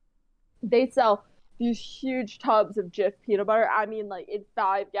 they sell these huge tubs of Jif peanut butter. I mean, like, in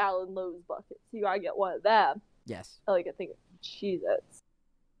 5-gallon Lowe's buckets. So you gotta get one of them. Yes. I like, I think Cheez-Its.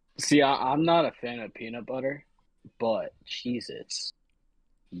 See, I'm not a fan of peanut butter, but Cheez-Its,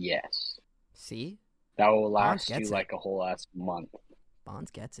 yes. See? That will last you like a whole ass month.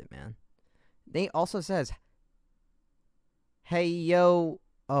 Bonds gets it, man. Nate also says, hey, yo.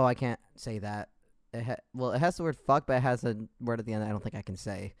 Oh, I can't say that. Well, it has the word fuck, but it has a word at the end I don't think I can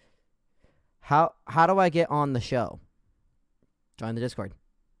say. How do I get on the show? Join the Discord.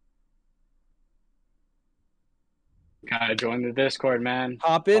 Gotta join the Discord, man.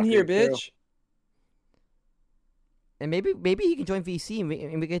 Hop in here, bitch. And maybe you can join VC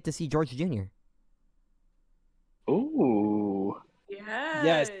and we get to see George Jr. Ooh.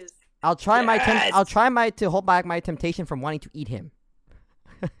 Yes. I'll try to hold back my temptation from wanting to eat him.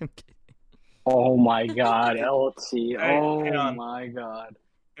 Oh my god, LT. Hang on. My god.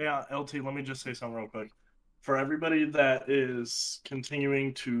 Yeah, LT, let me just say something real quick. For everybody that is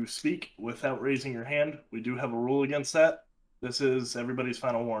continuing to speak without raising your hand, we do have a rule against that. This is everybody's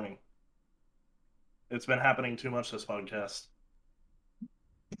final warning. It's been happening too much this podcast.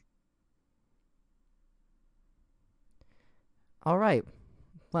 All right.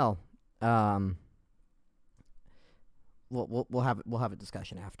 Well, we'll have a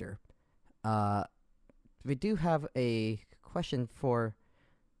discussion after. We do have a question for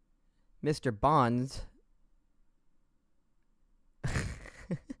Mr. Bonds.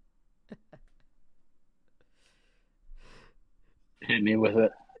 Hit me with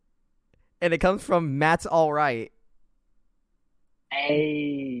it. And it comes from Matt's All Right.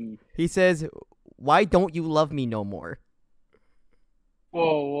 Hey. He says, "Why don't you love me no more?"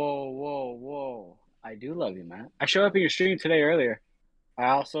 Whoa. I do love you, Matt. I showed up in your stream today earlier. I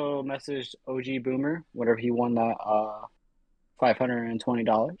also messaged OG Boomer whenever he won that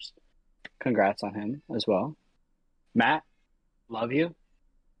 $520. Congrats on him as well. Matt, love you.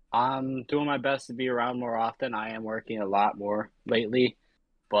 I'm doing my best to be around more often. I am working a lot more lately,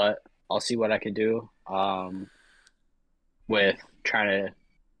 but I'll see what I can do with trying to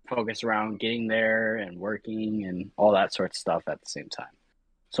focus around getting there and working and all that sort of stuff at the same time.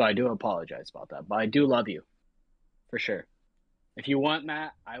 So I do apologize about that, but I do love you for sure. If you want,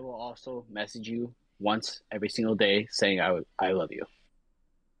 Matt, I will also message you once every single day saying I love you.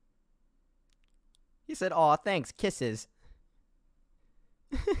 He said, "Aw, thanks, kisses."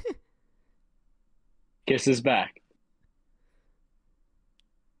 Kisses back.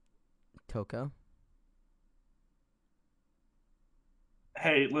 Toko.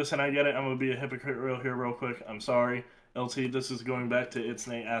 Hey, listen, I get it. I'm gonna be a hypocrite real quick. I'm sorry. LT, this is going back to It's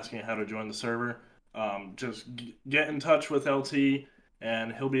Nate asking how to join the server. Just get in touch with LT,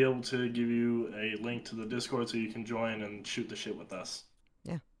 and he'll be able to give you a link to the Discord so you can join and shoot the shit with us.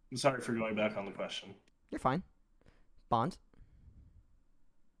 Yeah. I'm sorry for going back on the question. You're fine. Bonds.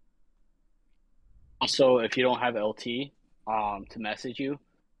 Also, if you don't have LT to message you,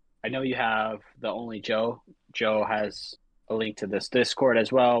 I know you have the only Joe. Joe has a link to this Discord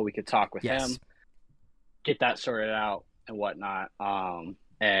as well. We could talk with him, get that sorted out and whatnot,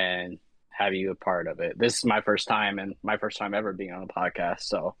 and have you a part of it. This is my first time and my first time ever being on a podcast.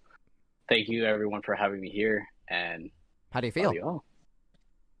 So thank you everyone for having me here. And how do you feel? You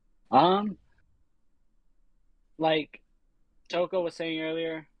all. Like Toko was saying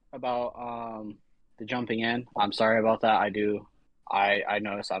earlier about the jumping in. I'm sorry about that. I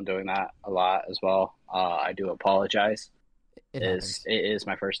notice I'm doing that a lot as well. I do apologize. It is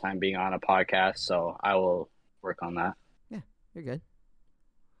my first time being on a podcast, so I will work on that. Yeah, you're good.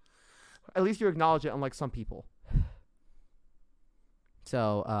 At least you acknowledge it, unlike some people.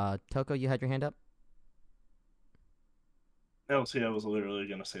 So, Toko, you had your hand up? LT, I was literally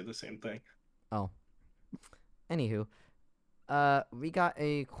gonna say the same thing. Oh. Anywho, we got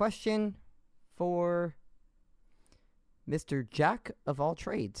a question for Mr. Jack of all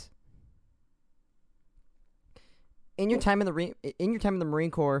trades. In your time in the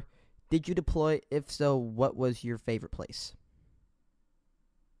Marine Corps, did you deploy? If so, what was your favorite place?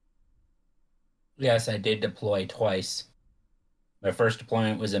 Yes, I did deploy twice. My first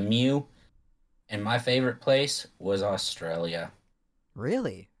deployment was a MEU, and my favorite place was Australia.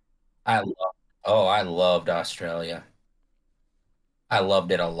 Really? I loved Australia. I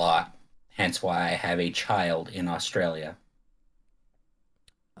loved it a lot. Hence why I have a child in Australia.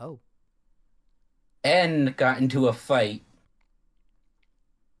 Oh. And got into a fight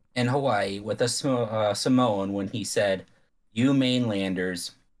in Hawaii with a Samoan when he said, "You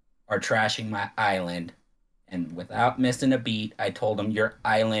mainlanders are trashing my island." And without missing a beat, I told him, "Your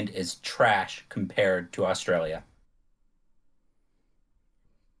island is trash compared to Australia."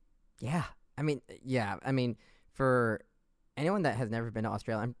 Yeah. I mean, for anyone that has never been to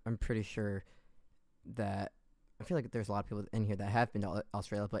Australia, I'm pretty sure that I feel like there's a lot of people in here that have been to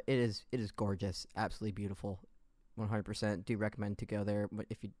Australia, but it is gorgeous, absolutely beautiful. 100% do recommend to go there. But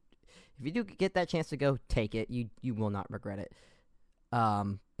if you do get that chance to go, take it. You will not regret it.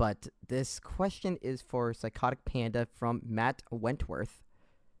 But this question is for Psychotic Panda from Matt Wentworth.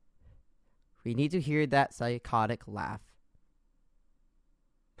 We need to hear that psychotic laugh.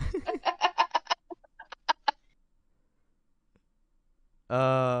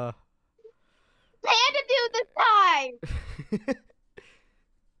 Panda do this time.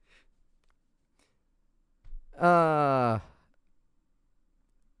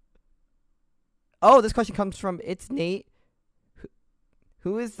 Oh, this question comes from It's Nate.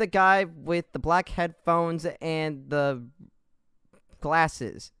 Who is the guy with the black headphones and the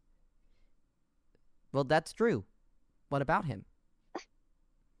glasses? Well, that's Drew. What about him?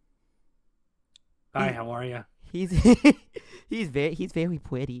 Hi, how are you? He's very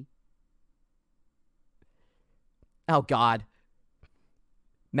pretty. Oh God.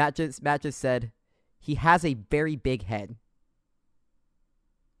 Matt just said he has a very big head.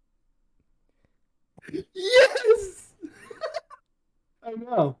 Yes. I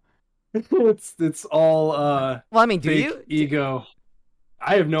know. It's all Well, I mean, do fake you? ego.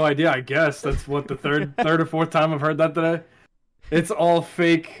 I have no idea. I guess that's what the third or fourth time I've heard that today. It's all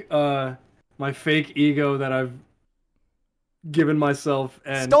fake. My fake ego that I've given myself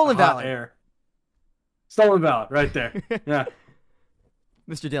and Stolen hot valor. air. Stolen valor, right there. Yeah.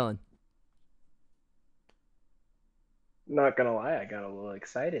 Mr. Dillon. Not gonna lie, I got a little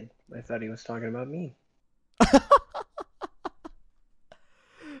excited. I thought he was talking about me.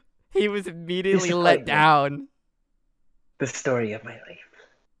 He was immediately let Disappointment. down. The story of my life.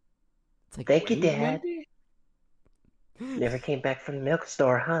 It's like, Thank you, wait, Dad. maybe? Never came back from the milk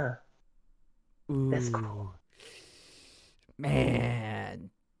store, huh? That's Ooh. cool. Man.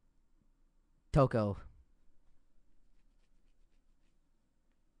 Toko.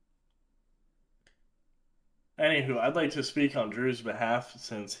 Anywho, I'd like to speak on Drew's behalf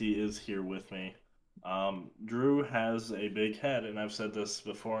since he is here with me. Drew has a big head, and I've said this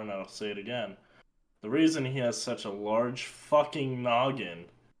before and I'll say it again. The reason he has such a large fucking noggin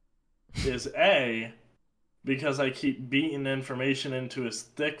is A, because I keep beating information into his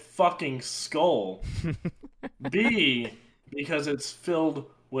thick fucking skull. B, because it's filled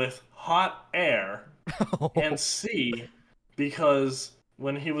with hot air. And C, because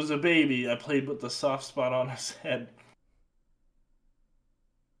when he was a baby, I played with the soft spot on his head.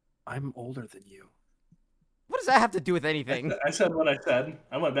 I'm older than you. What does that have to do with anything? I said what I said.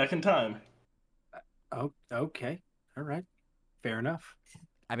 I went back in time. Oh, okay. All right. Fair enough.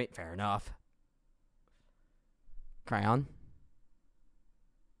 I mean, fair enough. Cryon.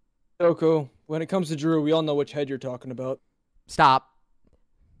 Toko, when it comes to Drew, we all know which head you're talking about. Stop.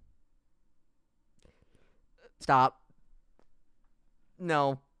 Stop.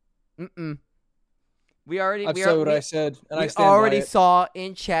 No. Mm-mm. I've said what I said, and I we stand by already it. saw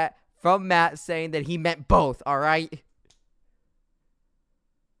in chat from Matt saying that he meant both, all right?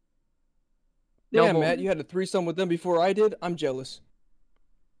 No Yeah, more- Matt, you had a threesome with them before I did. I'm jealous.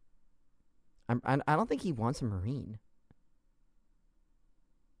 I don't think he wants a Marine.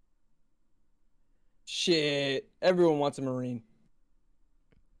 Shit. Everyone wants a Marine.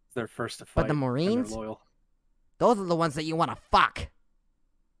 They're first to fight. But the and they're Marines? loyal. Those are the ones that you want to fuck.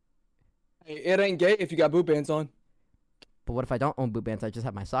 Hey, it ain't gay if you got boot bands on. But what if I don't own boot bands? I just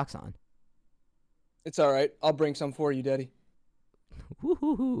have my socks on. It's alright. I'll bring some for you, Daddy.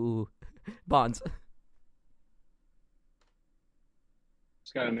 Woohoo. Bonds.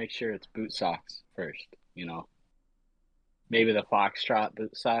 Just gotta make sure it's boot socks first, you know. Maybe the Foxtrot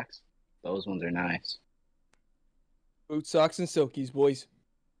boot socks. Those ones are nice. Boot socks and silkies, boys.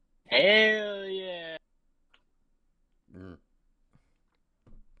 Hell yeah!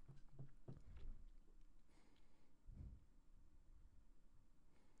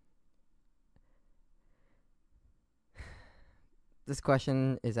 This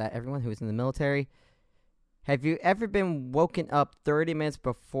question is at everyone who is in the military. Have you ever been woken up 30 minutes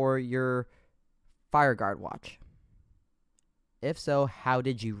before your fire guard watch? If so, how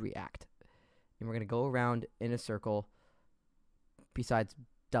did you react? And we're going to go around in a circle besides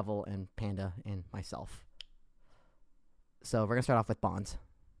Devil and Panda and myself. So we're going to start off with Bonds.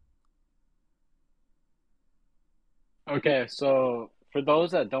 Okay, so for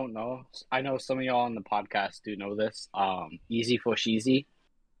those that don't know, I know some of y'all on the podcast do know this. Easy Foshizi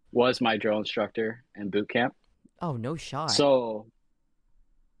was my drill instructor in boot camp. Oh, no shot. So,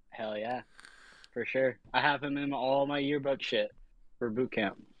 hell yeah, for sure. I have him in all my yearbook shit for boot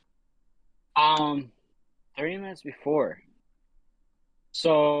camp. 30 minutes before.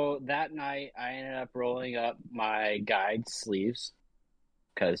 So that night, I ended up rolling up my guide sleeves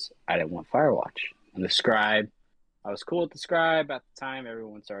because I didn't want Firewatch. And the scribe, I was cool with the scribe at the time.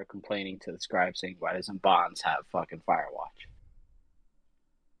 Everyone started complaining to the scribe saying, why doesn't Bonds have fucking Firewatch?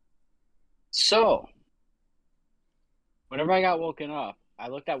 So, whenever I got woken up, I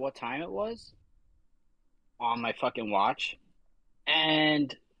looked at what time it was on my fucking watch.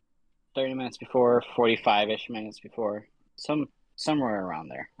 And 30 minutes before, 45-ish minutes before, somewhere around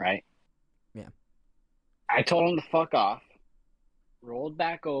there, right? Yeah. I told him to fuck off, rolled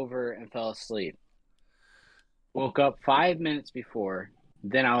back over, and fell asleep. Woke up 5 minutes before,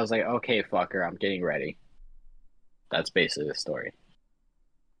 then I was like, okay, fucker, I'm getting ready. That's basically the story.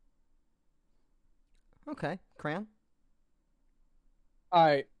 Okay. Crayon?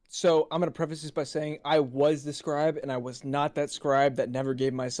 Alright, so I'm going to preface this by saying I was the scribe, and I was not that scribe that never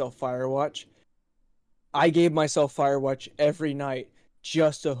gave myself Firewatch. I gave myself Firewatch every night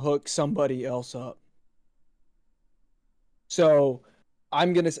just to hook somebody else up. So,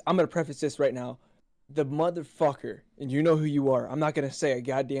 I'm gonna preface this right now. The motherfucker, and you know who you are. I'm not gonna say a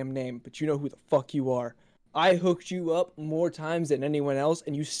goddamn name, but you know who the fuck you are. I hooked you up more times than anyone else,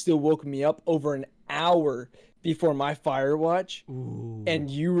 and you still woke me up over an hour before my Firewatch. Ooh. And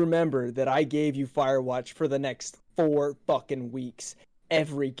you remember that I gave you Firewatch for the next 4 fucking weeks,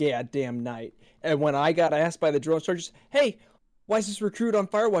 every goddamn night. And when I got asked by the drill instructors, hey, why is this recruit on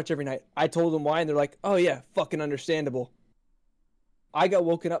Firewatch every night? I told them why, and they're like, oh yeah, fucking understandable. I got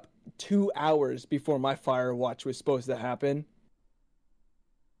woken up 2 hours before my Firewatch was supposed to happen.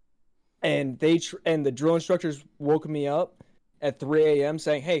 And the drill instructors woke me up at 3 a.m.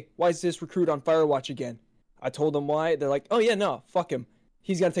 saying, hey, why is this recruit on Firewatch again? I told them why. They're like, oh yeah, no, fuck him.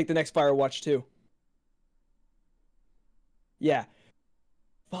 He's got to take the next Firewatch too. Yeah.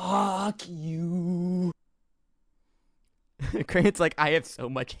 Fuck you. Grant's like, I have so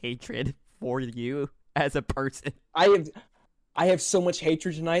much hatred for you as a person. I have so much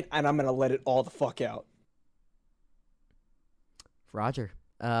hatred tonight, and I'm going to let it all the fuck out. Roger.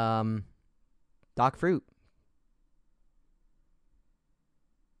 Doc Fruit.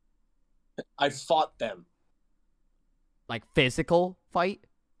 I fought them. Like physical fight?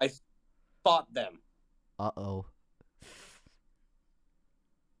 I fought them. Uh-oh.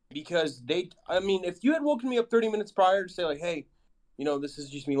 Because if you had woken me up 30 minutes prior to say, like, hey, this is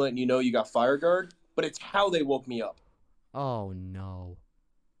just me letting you know you got fire guard, but it's how they woke me up. Oh, no.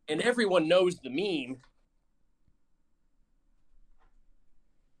 And everyone knows the meme.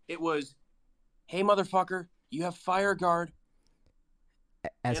 It was, hey, motherfucker, you have fire guard.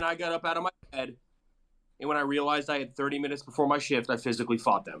 And I got up out of my bed, and when I realized I had 30 minutes before my shift, I physically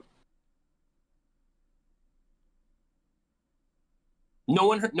fought them. No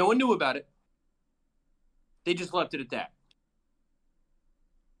one knew about it. They just left it at that.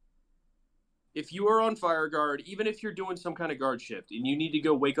 If you are on fire guard, even if you're doing some kind of guard shift and you need to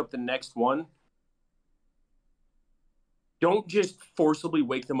go wake up the next one, don't just forcibly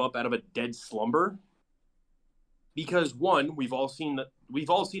wake them up out of a dead slumber. Because one, we've all seen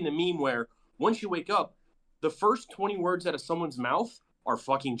the meme where once you wake up, the first 20 words out of someone's mouth are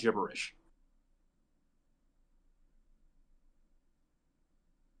fucking gibberish.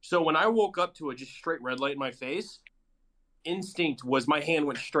 So when I woke up to a just straight red light in my face, instinct was my hand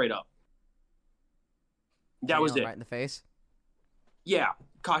went straight up. That was it. Right in the face? Yeah,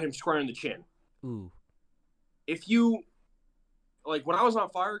 caught him square in the chin. Ooh. If you, when I was on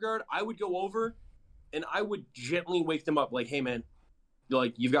fire guard, I would go over and I would gently wake them up like, hey man,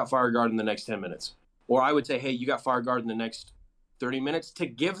 you've got fire guard in the next 10 minutes. Or I would say, hey, you got fire guard in the next 30 minutes to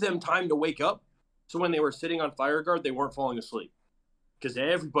give them time to wake up. So when they were sitting on fire guard, they weren't falling asleep. Because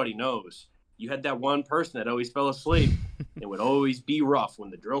everybody knows you had that one person that always fell asleep. It would always be rough when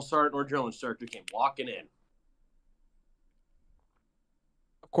the drill sergeant or drill instructor came walking in.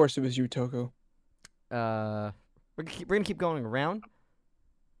 Of course it was you, Toko. We're gonna keep going around.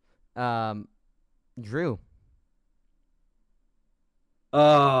 Drew.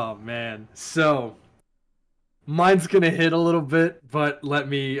 Oh man. So mine's gonna hit a little bit, but let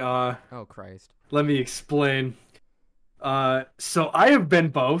me oh Christ. Let me explain. So I have been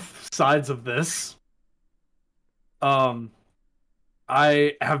both sides of this.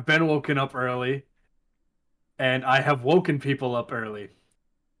 I have been woken up early, and I have woken people up early.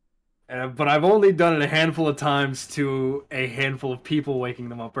 But I've only done it a handful of times to a handful of people waking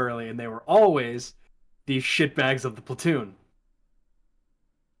them up early, and they were always these shitbags of the platoon.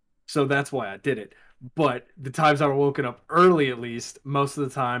 So that's why I did it. But the times I were woken up early, at least, most of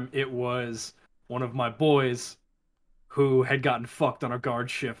the time, it was one of my boys who had gotten fucked on a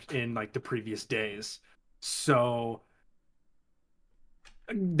guard shift in, the previous days. So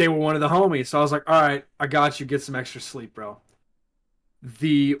they were one of the homies. So I was like, all right, I got you. Get some extra sleep, bro.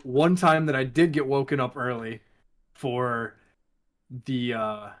 The one time that I did get woken up early for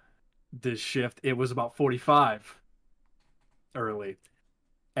the shift, it was about 45 early.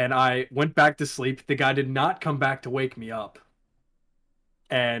 And I went back to sleep. The guy did not come back to wake me up.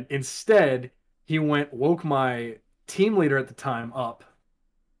 And instead, he woke my team leader at the time up.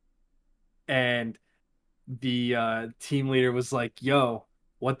 And the team leader was like, yo,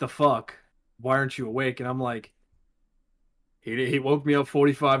 what the fuck? Why aren't you awake? And I'm like, he woke me up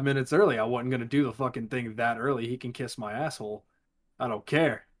 45 minutes early. I wasn't going to do the fucking thing that early. He can kiss my asshole. I don't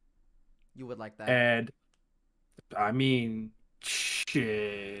care. You would like that. And, I mean,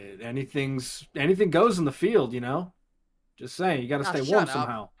 shit. Anything goes in the field, Just saying, you got to stay warm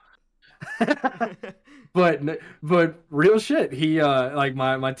somehow. But real shit. He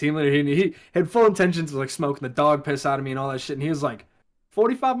my team leader, he had full intentions of smoking the dog piss out of me and all that shit. And he was like,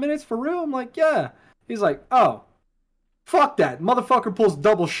 45 minutes for real? I'm like, yeah. He's like, oh, fuck that. Motherfucker pulls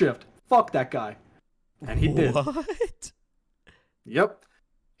double shift. Fuck that guy. And he did. What? Yep.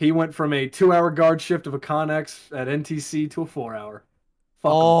 He went from a 2-hour guard shift of a Connex at NTC to a 4-hour.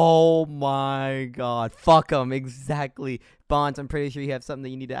 Fuck 'em. Oh my god. Fuck him. Exactly. Bonds, I'm pretty sure you have something that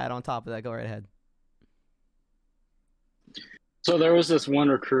you need to add on top of that. Go right ahead. So there was this one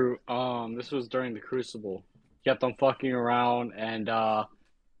recruit. This was during the Crucible. Kept on fucking around, and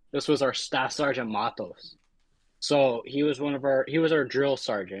this was our staff sergeant Matos. So he was our drill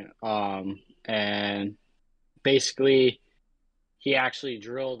sergeant. And basically, he actually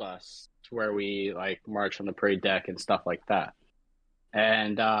drilled us to where we like march on the parade deck and stuff like that.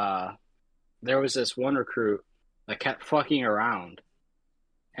 And there was this one recruit that kept fucking around.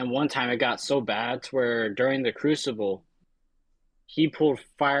 And one time it got so bad to where during the Crucible, he pulled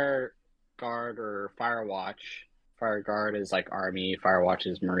fire guard or fire watch. Fire guard is like Army, fire watch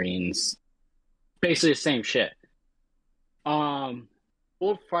is Marines. Basically the same shit. Pulled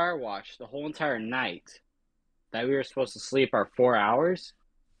fire watch the whole entire night that we were supposed to sleep our 4 hours.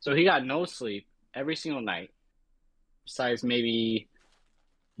 So he got no sleep every single night. Besides maybe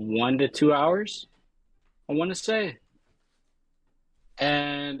 1 to 2 hours, I want to say.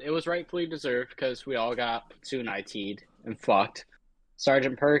 And it was rightfully deserved because we all got platoon IT'd and fucked.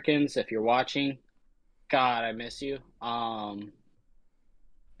 Sergeant Perkins, if you're watching, God, I miss you. And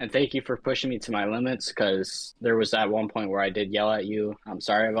thank you for pushing me to my limits because there was that one point where I did yell at you. I'm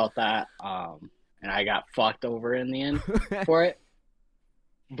sorry about that. And I got fucked over in the end for it.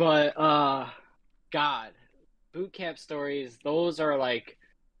 But, God, boot camp stories, those are like,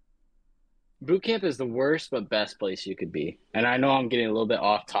 boot camp is the worst but best place you could be. And I know I'm getting a little bit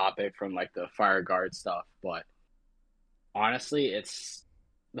off topic from like the fire guard stuff, but honestly, it's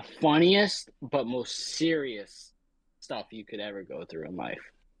the funniest but most serious stuff you could ever go through in life.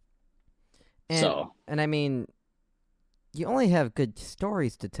 And I mean, you only have good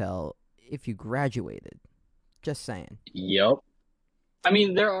stories to tell if you graduated. Just saying. Yep. I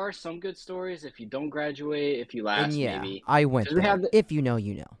mean, there are some good stories if you don't graduate, if you last, and yeah, maybe. I went there. If you know,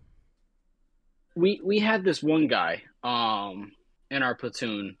 you know. We had this one guy in our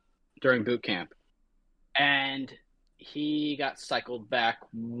platoon during boot camp, and he got cycled back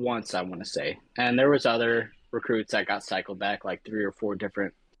once, I want to say. And there was other recruits that got cycled back like 3 or 4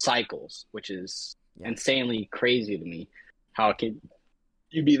 different cycles, which is insanely crazy to me. How can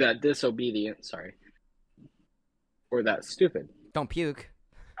you be that disobedient? Sorry. Or that stupid. Don't puke.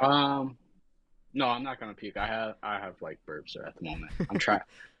 No, I'm not gonna puke. I have like burps at the moment. I'm trying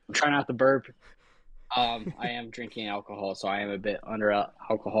not to burp. I am drinking alcohol, so I am a bit under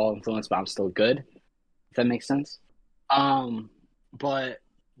alcohol influence, but I'm still good. If that makes sense. But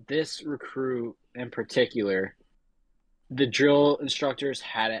this recruit in particular, the drill instructors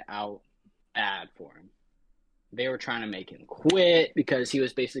had it out bad for him. They were trying to make him quit because he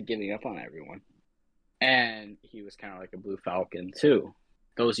was basically giving up on everyone. And he was kind of like a Blue Falcon too.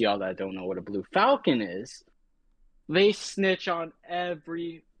 Those of y'all that don't know what a Blue Falcon is, they snitch on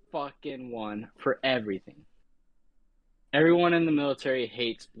every fucking one for everything. Everyone in the military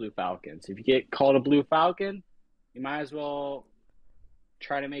hates Blue Falcons. If you get called a Blue Falcon, you might as well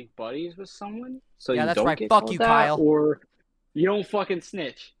try to make buddies with someone so you that's don't right. get Fuck called you, that, Kyle. or you don't fucking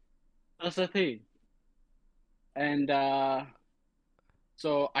snitch. That's the thing. And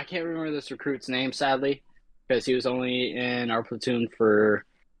so I can't remember this recruit's name, sadly, because he was only in our platoon for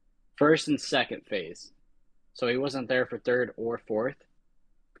first and second phase. So he wasn't there for third or fourth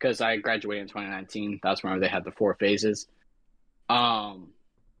because I graduated in 2019. That's whenever they had the 4 phases. But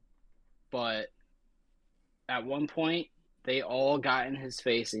at one point, they all got in his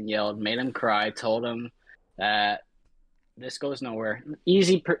face and yelled, made him cry, told him that this goes nowhere.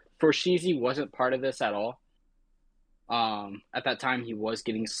 For Sheezy wasn't part of this at all. At that time, he was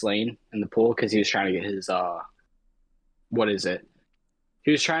getting slain in the pool because he was trying to get his,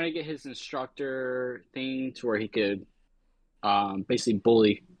 He was trying to get his instructor thing to where he could basically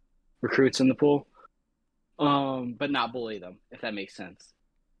bully recruits in the pool, but not bully them, if that makes sense.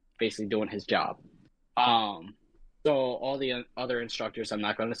 Basically doing his job. So all the other instructors, I'm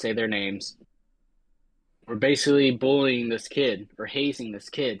not going to say their names, were basically bullying this kid or hazing this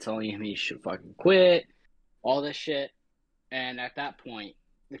kid, telling him he should fucking quit, all this shit. And at that point,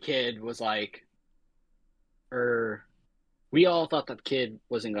 the kid was like, we all thought that the kid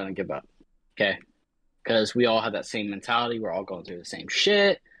wasn't going to give up, okay? Because we all had that same mentality. We're all going through the same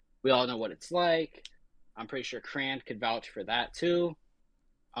shit. We all know what it's like. I'm pretty sure Crand could vouch for that too.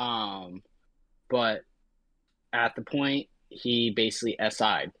 But at the point, he basically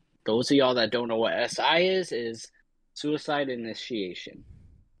SI'd. Those of y'all that don't know what SI is suicide initiation.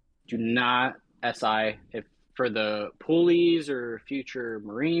 Do not SI. If for the poolies or future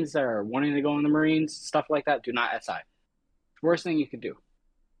Marines that are wanting to go in the Marines, stuff like that, do not SI. Worst thing you could do.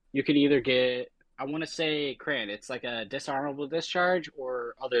 you could either get, I want to say, Cran, it's like a dishonorable discharge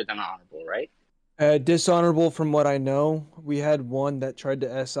or other than honorable, right? Dishonorable from what I know. We had one that tried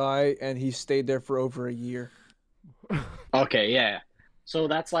to SI and he stayed there for over a year. Okay, yeah. So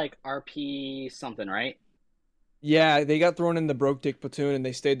that's like RP something, right? Yeah, they got thrown in the broke dick platoon and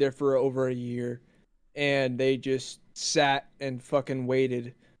they stayed there for over a year. And they just sat and fucking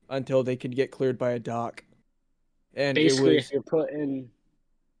waited until they could get cleared by a doc. And it Basically, if was. you're put in.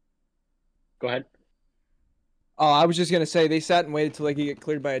 Go ahead. Oh, I was just gonna say they sat and waited till they could get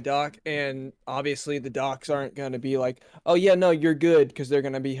cleared by a doc, and obviously the docs aren't gonna be like, "Oh yeah, no, you're good," because they're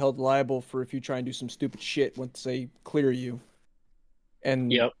gonna be held liable for if you try and do some stupid shit once they clear you.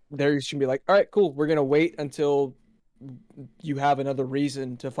 And Yep. they're just gonna be like, "All right, cool, we're gonna wait until you have another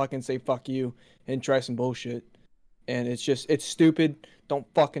reason to fucking say fuck you and try some bullshit." And it's stupid. Don't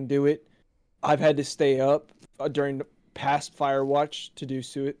fucking do it. I've had to stay up during past Firewatch to do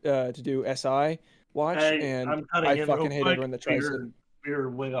SI watch, Hey, and I'm cutting I in fucking real hate quick. everyone that tries it. We're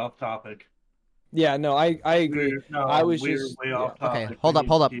way off topic. Yeah, no, I agree. I was we're just way off topic. Okay,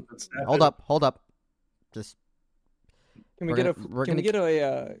 hold up. Just Can we We're get a? gonna- we're Can we gonna get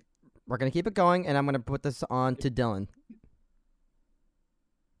a? we're gonna keep it going, and I'm gonna put this on to Dylan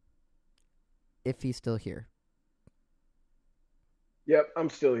if he's still here. Yep, I'm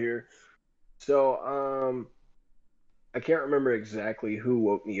still here. So, I can't remember exactly who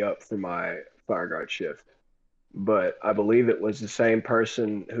woke me up for my fire guard shift, but I believe it was the same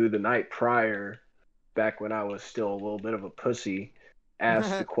person who the night prior, back when I was still a little bit of a pussy,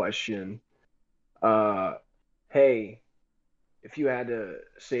 asked the question, hey, if you had to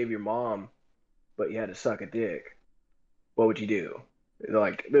save your mom, but you had to suck a dick, what would you do?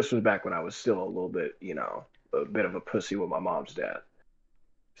 Like, this was back when I was still a little bit, a bit of a pussy with my mom's dad.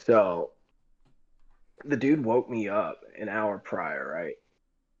 So the dude woke me up an hour prior, right?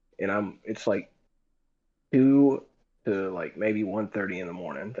 And it's like 2 to like maybe 1:30 in the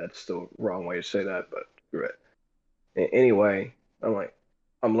morning. That's the wrong way to say that, but screw it. Anyway,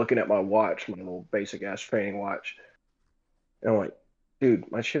 I'm looking at my watch, my little basic ass training watch, and I'm like, dude,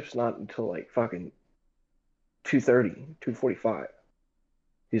 my shift's not until like fucking 2:30, 2:45.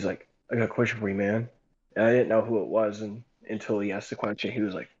 He's like, I got a question for you, man. And I didn't know who it was until he asked the question. He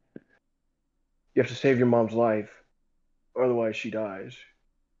was like, you have to save your mom's life, or otherwise she dies.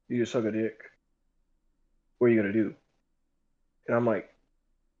 You just suck a dick. What are you gonna do? And I'm like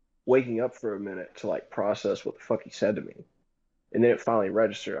waking up for a minute to like process what the fuck he said to me. And then it finally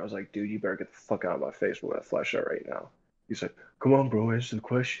registered. I was like, dude, you better get the fuck out of my face with that flashlight right now. He's like, come on, bro, answer the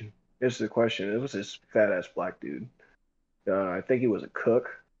question. Answer the question. It was this fat ass black dude. I think he was a cook,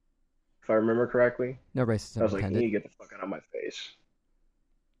 if I remember correctly. No I racism was like, you intended. need to get the fuck out of my face.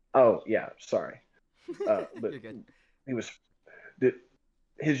 Oh, yeah, sorry. But You're good. he was,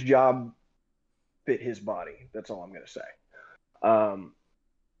 his job fit his body. That's all I'm going to say. And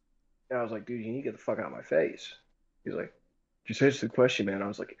I was like, dude, you need to get the fuck out of my face. He's like, just answer the question, man. I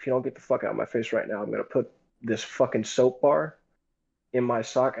was like, if you don't get the fuck out of my face right now, I'm going to put this fucking soap bar in my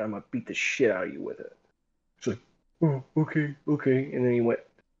sock and I'm going to beat the shit out of you with it. He's like, oh, okay, okay. And then he went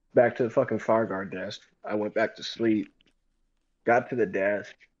back to the fucking fire guard desk. I went back to sleep, got to the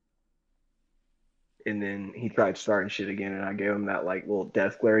desk, and then he tried starting shit again. And I gave him that like little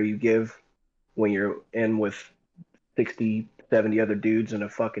death glare you give when you're in with 60, 70 other dudes in a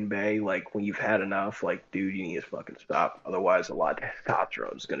fucking bay. Like when you've had enough, like, dude, you need to fucking stop. Otherwise, a lot of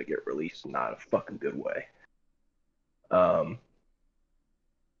testosterone is going to get released, not a fucking good way.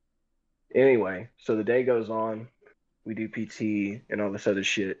 Anyway, so the day goes on. We do PT and all this other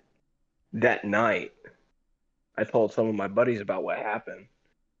shit. That night, I told some of my buddies about what happened.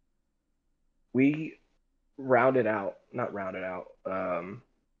 We not rounded out.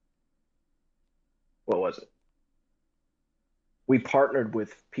 What was it? We partnered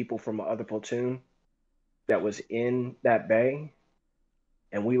with people from another platoon that was in that bay,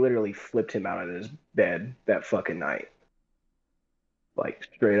 and we literally flipped him out of his bed that fucking night. Like,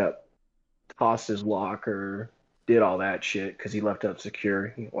 straight up tossed his locker, did all that shit because he left it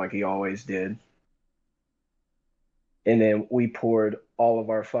secure like he always did. And then we poured all of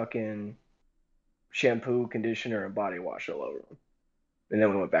our fucking shampoo, conditioner, and body wash all over him. And then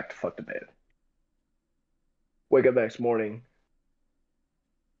we went back to fuck the bed. Wake up next morning.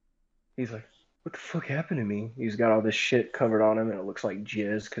 He's like, what the fuck happened to me? He's got all this shit covered on him and it looks like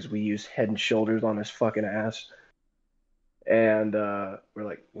jizz because we used Head and Shoulders on his fucking ass. And we're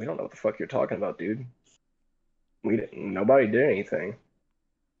like, we don't know what the fuck you're talking about, dude. Nobody did anything.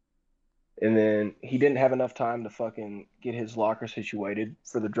 And then he didn't have enough time to fucking get his locker situated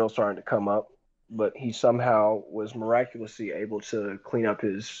for the drill sergeant to come up. but he somehow was miraculously able to clean up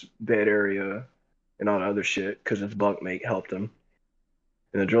his bed area and all the other shit because his bunkmate helped him.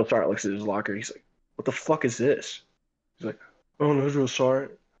 And the drill sergeant looks at his locker. He's like, "What the fuck is this?" He's like, "Oh no, drill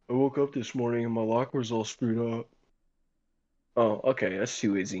sergeant. I woke up this morning and my locker was all screwed up." Oh, okay, that's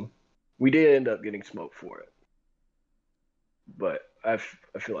too easy. We did end up getting smoked for it, but I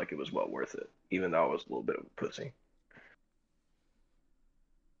feel like it was well worth it, even though I was a little bit of a pussy.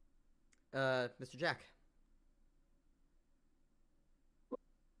 Mr. Jack.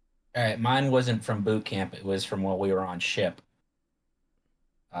 All right, mine wasn't from boot camp. It was from while we were on ship.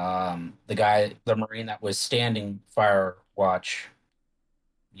 The Marine that was standing fire watch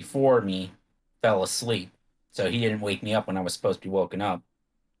before me fell asleep, so he didn't wake me up when I was supposed to be woken up.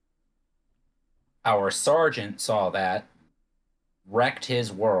 Our sergeant saw that, wrecked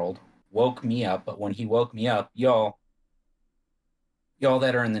his world, woke me up, but when he woke me up, y'all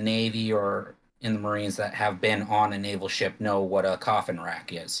that are in the Navy or in the Marines that have been on a naval ship know what a coffin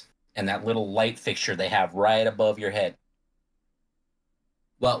rack is, and that little light fixture they have right above your head.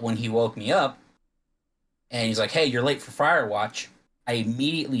 But when he woke me up, and he's like, "Hey, you're late for fire watch," I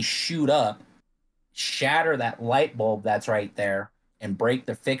immediately shoot up, shatter that light bulb that's right there, and break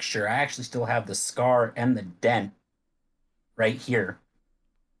the fixture. I actually still have the scar and the dent right here.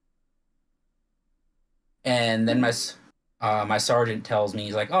 And then my sergeant tells me,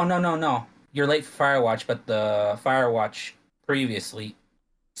 he's like, "Oh, no. You're late for fire watch, but the fire watch previously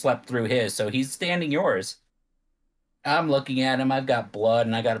slept through his, so he's standing yours." I'm looking at him. I've got blood,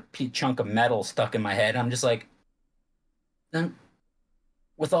 and I got a chunk of metal stuck in my head. I'm just like,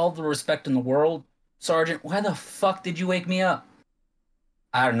 with all the respect in the world, Sergeant, why the fuck did you wake me up?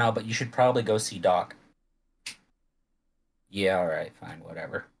 I don't know, but you should probably go see Doc. Yeah, all right, fine,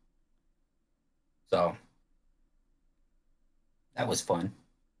 whatever. So, that was fun.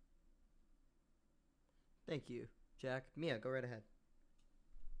 Thank you, Jack. Mia, go right ahead.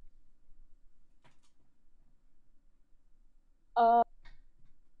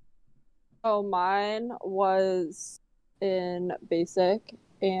 So mine was in basic,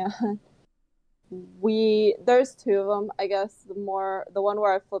 and there's two of them. I guess the one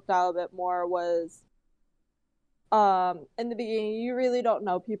where I flipped out a bit more was in the beginning you really don't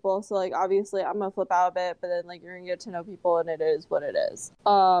know people, so like obviously I'm gonna flip out a bit, but then like you're gonna get to know people and it is what it is.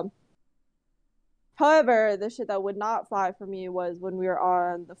 However, the shit that would not fly for me was when we were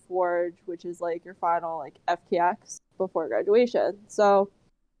on the Forge, which is like your final like FTX before graduation. So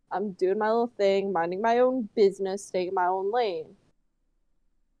I'm doing my little thing, minding my own business, staying in my own lane,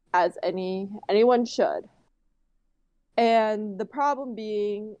 as anyone should. And the problem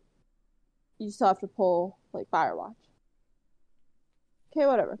being, you still have to pull like Firewatch. Okay,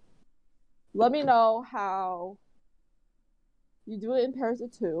 whatever. Let me know how you do it in pairs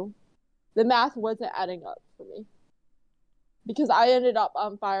of two. The math wasn't adding up for me, because I ended up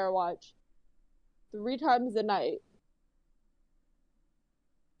on Firewatch 3 times a night.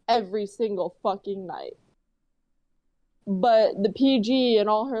 Every single fucking night. But the PG and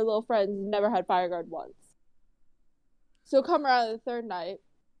all her little friends never had Fireguard once. So come around the third night,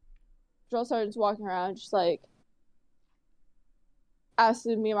 drill sergeant's walking around, just like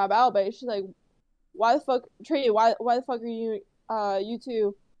asking me my battle base. She's like, "Why the fuck, Trey? Why the fuck are you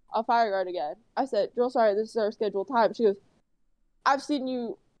two on Fireguard again?" I said, "Drill sergeant, this is our scheduled time." She goes, "I've seen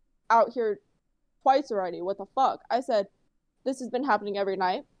you out here twice already. What the fuck?" I said, "This has been happening every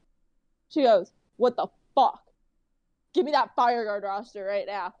night." She goes, "What the fuck? Give me that Fireguard roster right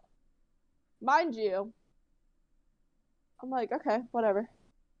now." Mind you, I'm like, okay, whatever.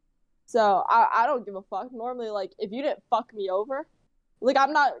 So I don't give a fuck. Normally, like, if you didn't fuck me over, like,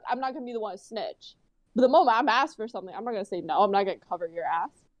 I'm not gonna be the one to snitch. But the moment I'm asked for something, I'm not gonna say no. I'm not gonna cover your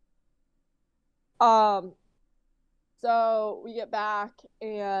ass. So we get back,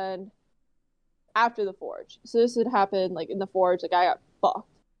 and after the Forge. So this had happened, like, in the Forge, like, I got fucked.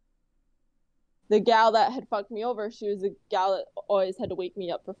 The gal that had fucked me over, she was the gal that always had to wake me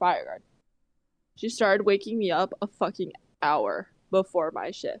up for Fireguard. She started waking me up a fucking hour before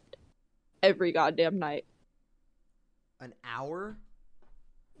my shift. Every goddamn night. An hour?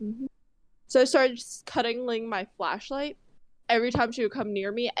 Mm-hmm. So I started just cuddling my flashlight. Every time she would come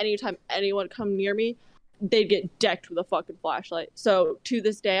near me, anytime anyone come near me, they'd get decked with a fucking flashlight. So to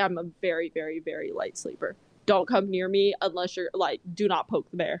this day, I'm a very, very, very light sleeper. Don't come near me unless you're, like, do not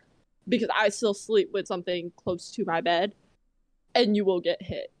poke the bear. Because I still sleep with something close to my bed, and you will get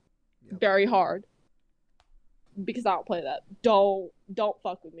hit very hard. Because I don't play that. Don't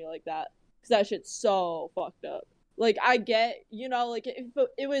fuck with me like that. Because that shit's so fucked up. Like, I get, like,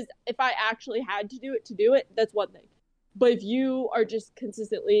 if I actually had to do it, that's one thing. But if you are just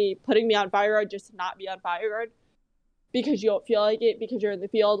consistently putting me on fire guard just to not be on fire guard because you don't feel like it, because you're in the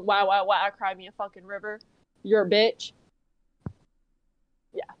field, wow, cry me a fucking river, you're a bitch.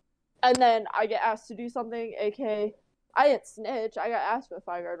 Yeah. And then I get asked to do something, aka I didn't snitch. I got asked for the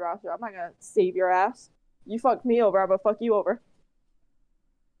fire guard roster. I'm not gonna save your ass. You fucked me over, I'm gonna fuck you over.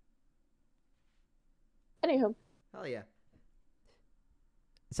 Anywho. Hell yeah.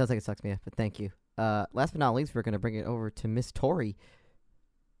 It sounds like it sucks, Mia, but thank you. Last but not least, we're going to bring it over to Miss Tori.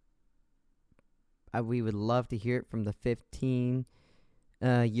 We would love to hear it from the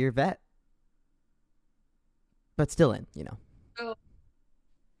 15-year vet. But still in, you know. So,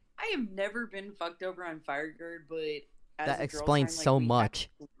 I have never been fucked over on fire guard, but as that a explains girl sign, so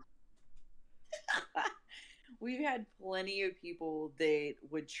much. We've had plenty of people that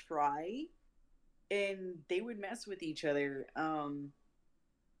would try, and they would mess with each other.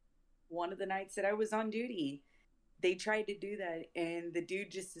 One of the nights that I was on duty, they tried to do that, and the dude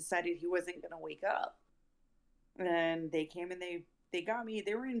just decided he wasn't going to wake up. And they came and they got me.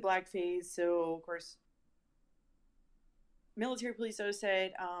 They were in blackface, so of course, military police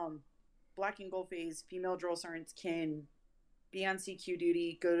said, black and gold phase female drill sergeants can be on CQ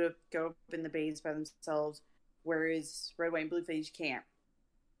duty, go up in the bays by themselves, whereas red, white, and blue phase can't.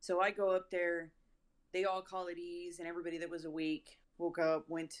 So I go up there. They all call it ease, and everybody that was awake woke up,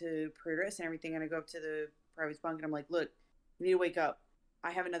 went to prayer dress and everything, and I go up to the private's bunk, and I'm like, look, you need to wake up.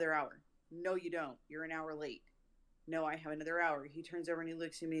 I have another hour. No, you don't. You're an hour late. No, I have another hour. He turns over and he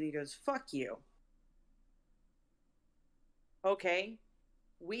looks at me and he goes, fuck you. Okay.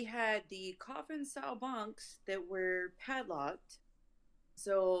 We had the coffin-style bunks that were padlocked,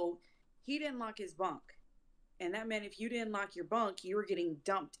 so he didn't lock his bunk. And that meant if you didn't lock your bunk, you were getting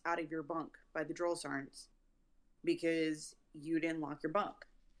dumped out of your bunk by the drill sergeants because you didn't lock your bunk.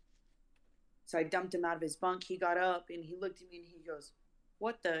 So I dumped him out of his bunk. He got up and he looked at me and he goes,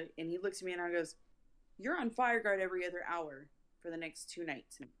 what the? And he looks at me and I goes, you're on fire guard every other hour for the next 2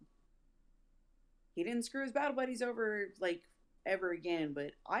 nights. He didn't screw his battle buddies over like ever again,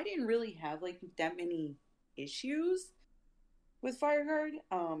 but I didn't really have like that many issues with fire guard.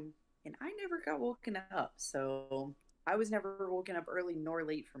 And I never got woken up, so I was never woken up early nor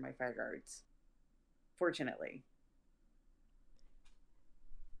late for my fire guards, fortunately.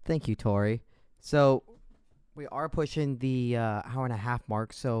 Thank you, Tori. So we are pushing the hour and a half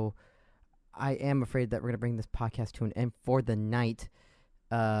mark, so I am afraid that we're going to bring this podcast to an end for the night.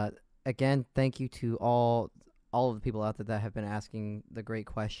 Again, thank you to all of the people out there that have been asking the great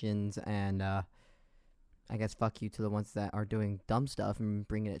questions, and I guess fuck you to the ones that are doing dumb stuff and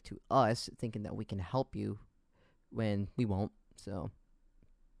bringing it to us, thinking that we can help you when we won't. So,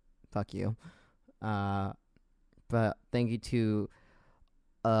 fuck you. But thank you to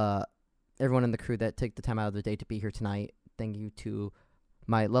everyone in the crew that took the time out of their day to be here tonight. Thank you to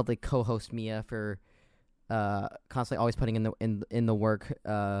my lovely co-host Mia for constantly always putting in the work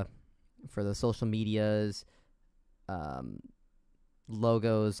for the social medias,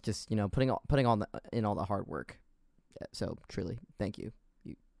 logos, just putting all the hard work. So truly, thank you.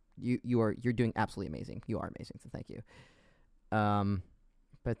 You're doing absolutely amazing. You are amazing. So thank you.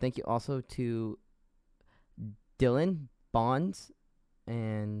 But thank you also to Dylan, Bonds,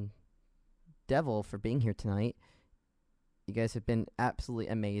 and Devil for being here tonight. You guys have been absolutely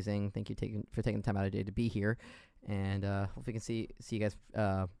amazing. Thank you for taking the time out of the day to be here, and hopefully we can see you guys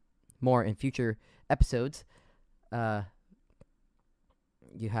more in future episodes. You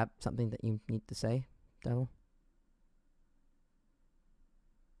have something that you need to say, Devil?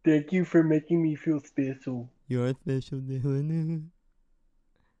 Thank you for making me feel special. You're special, Dylan.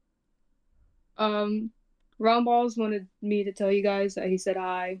 Ron Balls wanted me to tell you guys that he said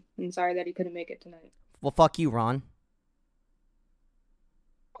hi and sorry that he couldn't make it tonight. Well, fuck you, Ron.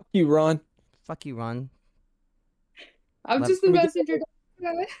 Fuck you, Ron. Fuck you, Ron. I'm just the messenger.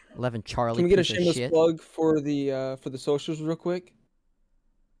 11 Charlie. Can we get a piece of shameless shit. plug for the socials real quick?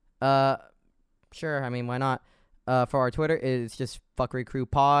 Sure. I mean, why not? For our Twitter, it's just Fuckery Crew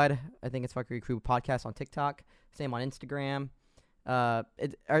Pod. I think it's Fuckery Crew Podcast on TikTok. Same on Instagram.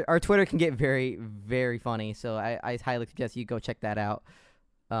 Our Twitter can get very, very funny, so I highly suggest you go check that out.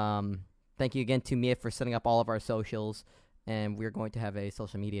 Thank you again to Mia for setting up all of our socials, and we're going to have a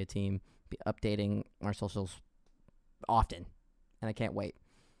social media team be updating our socials often, and I can't wait.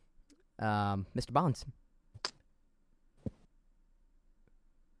 Mr. Bonds.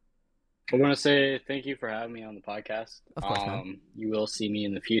 I want to say thank you for having me on the podcast. Of course, man. You will see me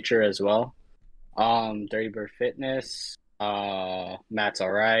in the future as well. Dirty Bird Fitness, Matt's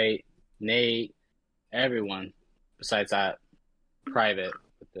Alright, Nate, everyone besides that private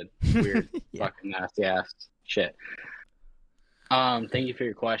with the weird fucking nasty ass shit. Thank you for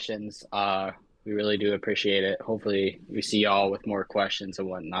your questions. We really do appreciate it. Hopefully, we see y'all with more questions and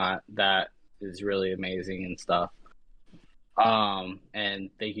whatnot. That is really amazing and stuff. And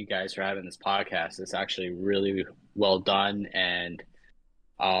thank you guys for having this podcast. It's actually really well done, and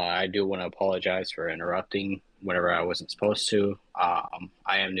I do want to apologize for interrupting whenever I wasn't supposed to. I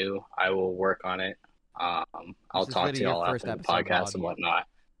am new. I will work on it. I'll talk to y'all after the podcast and whatnot.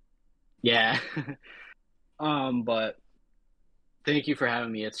 Yeah. But thank you for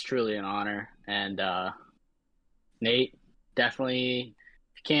having me. It's truly an honor. And Nate, definitely,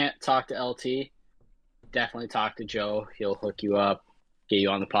 if you can't talk to LT, definitely talk to Joe. He'll hook you up, get you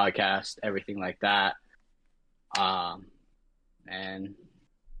on the podcast, everything like that. And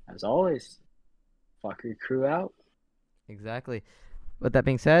as always, fuck your crew out. Exactly. With that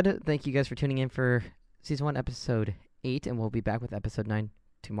being said, thank you guys for tuning in for Season 1, Episode 8, and we'll be back with Episode 9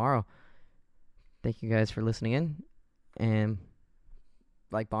 tomorrow. Thank you guys for listening in, and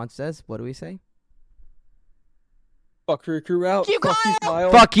like Bond says, what do we say? Fuck your crew out. Fuck you,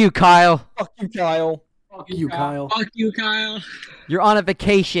 Kyle. Fuck you, Kyle. Fuck you, Kyle. Fuck you, Kyle. You're on a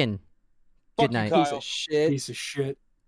vacation. Fuck Good night. you, piece of shit. Piece of shit.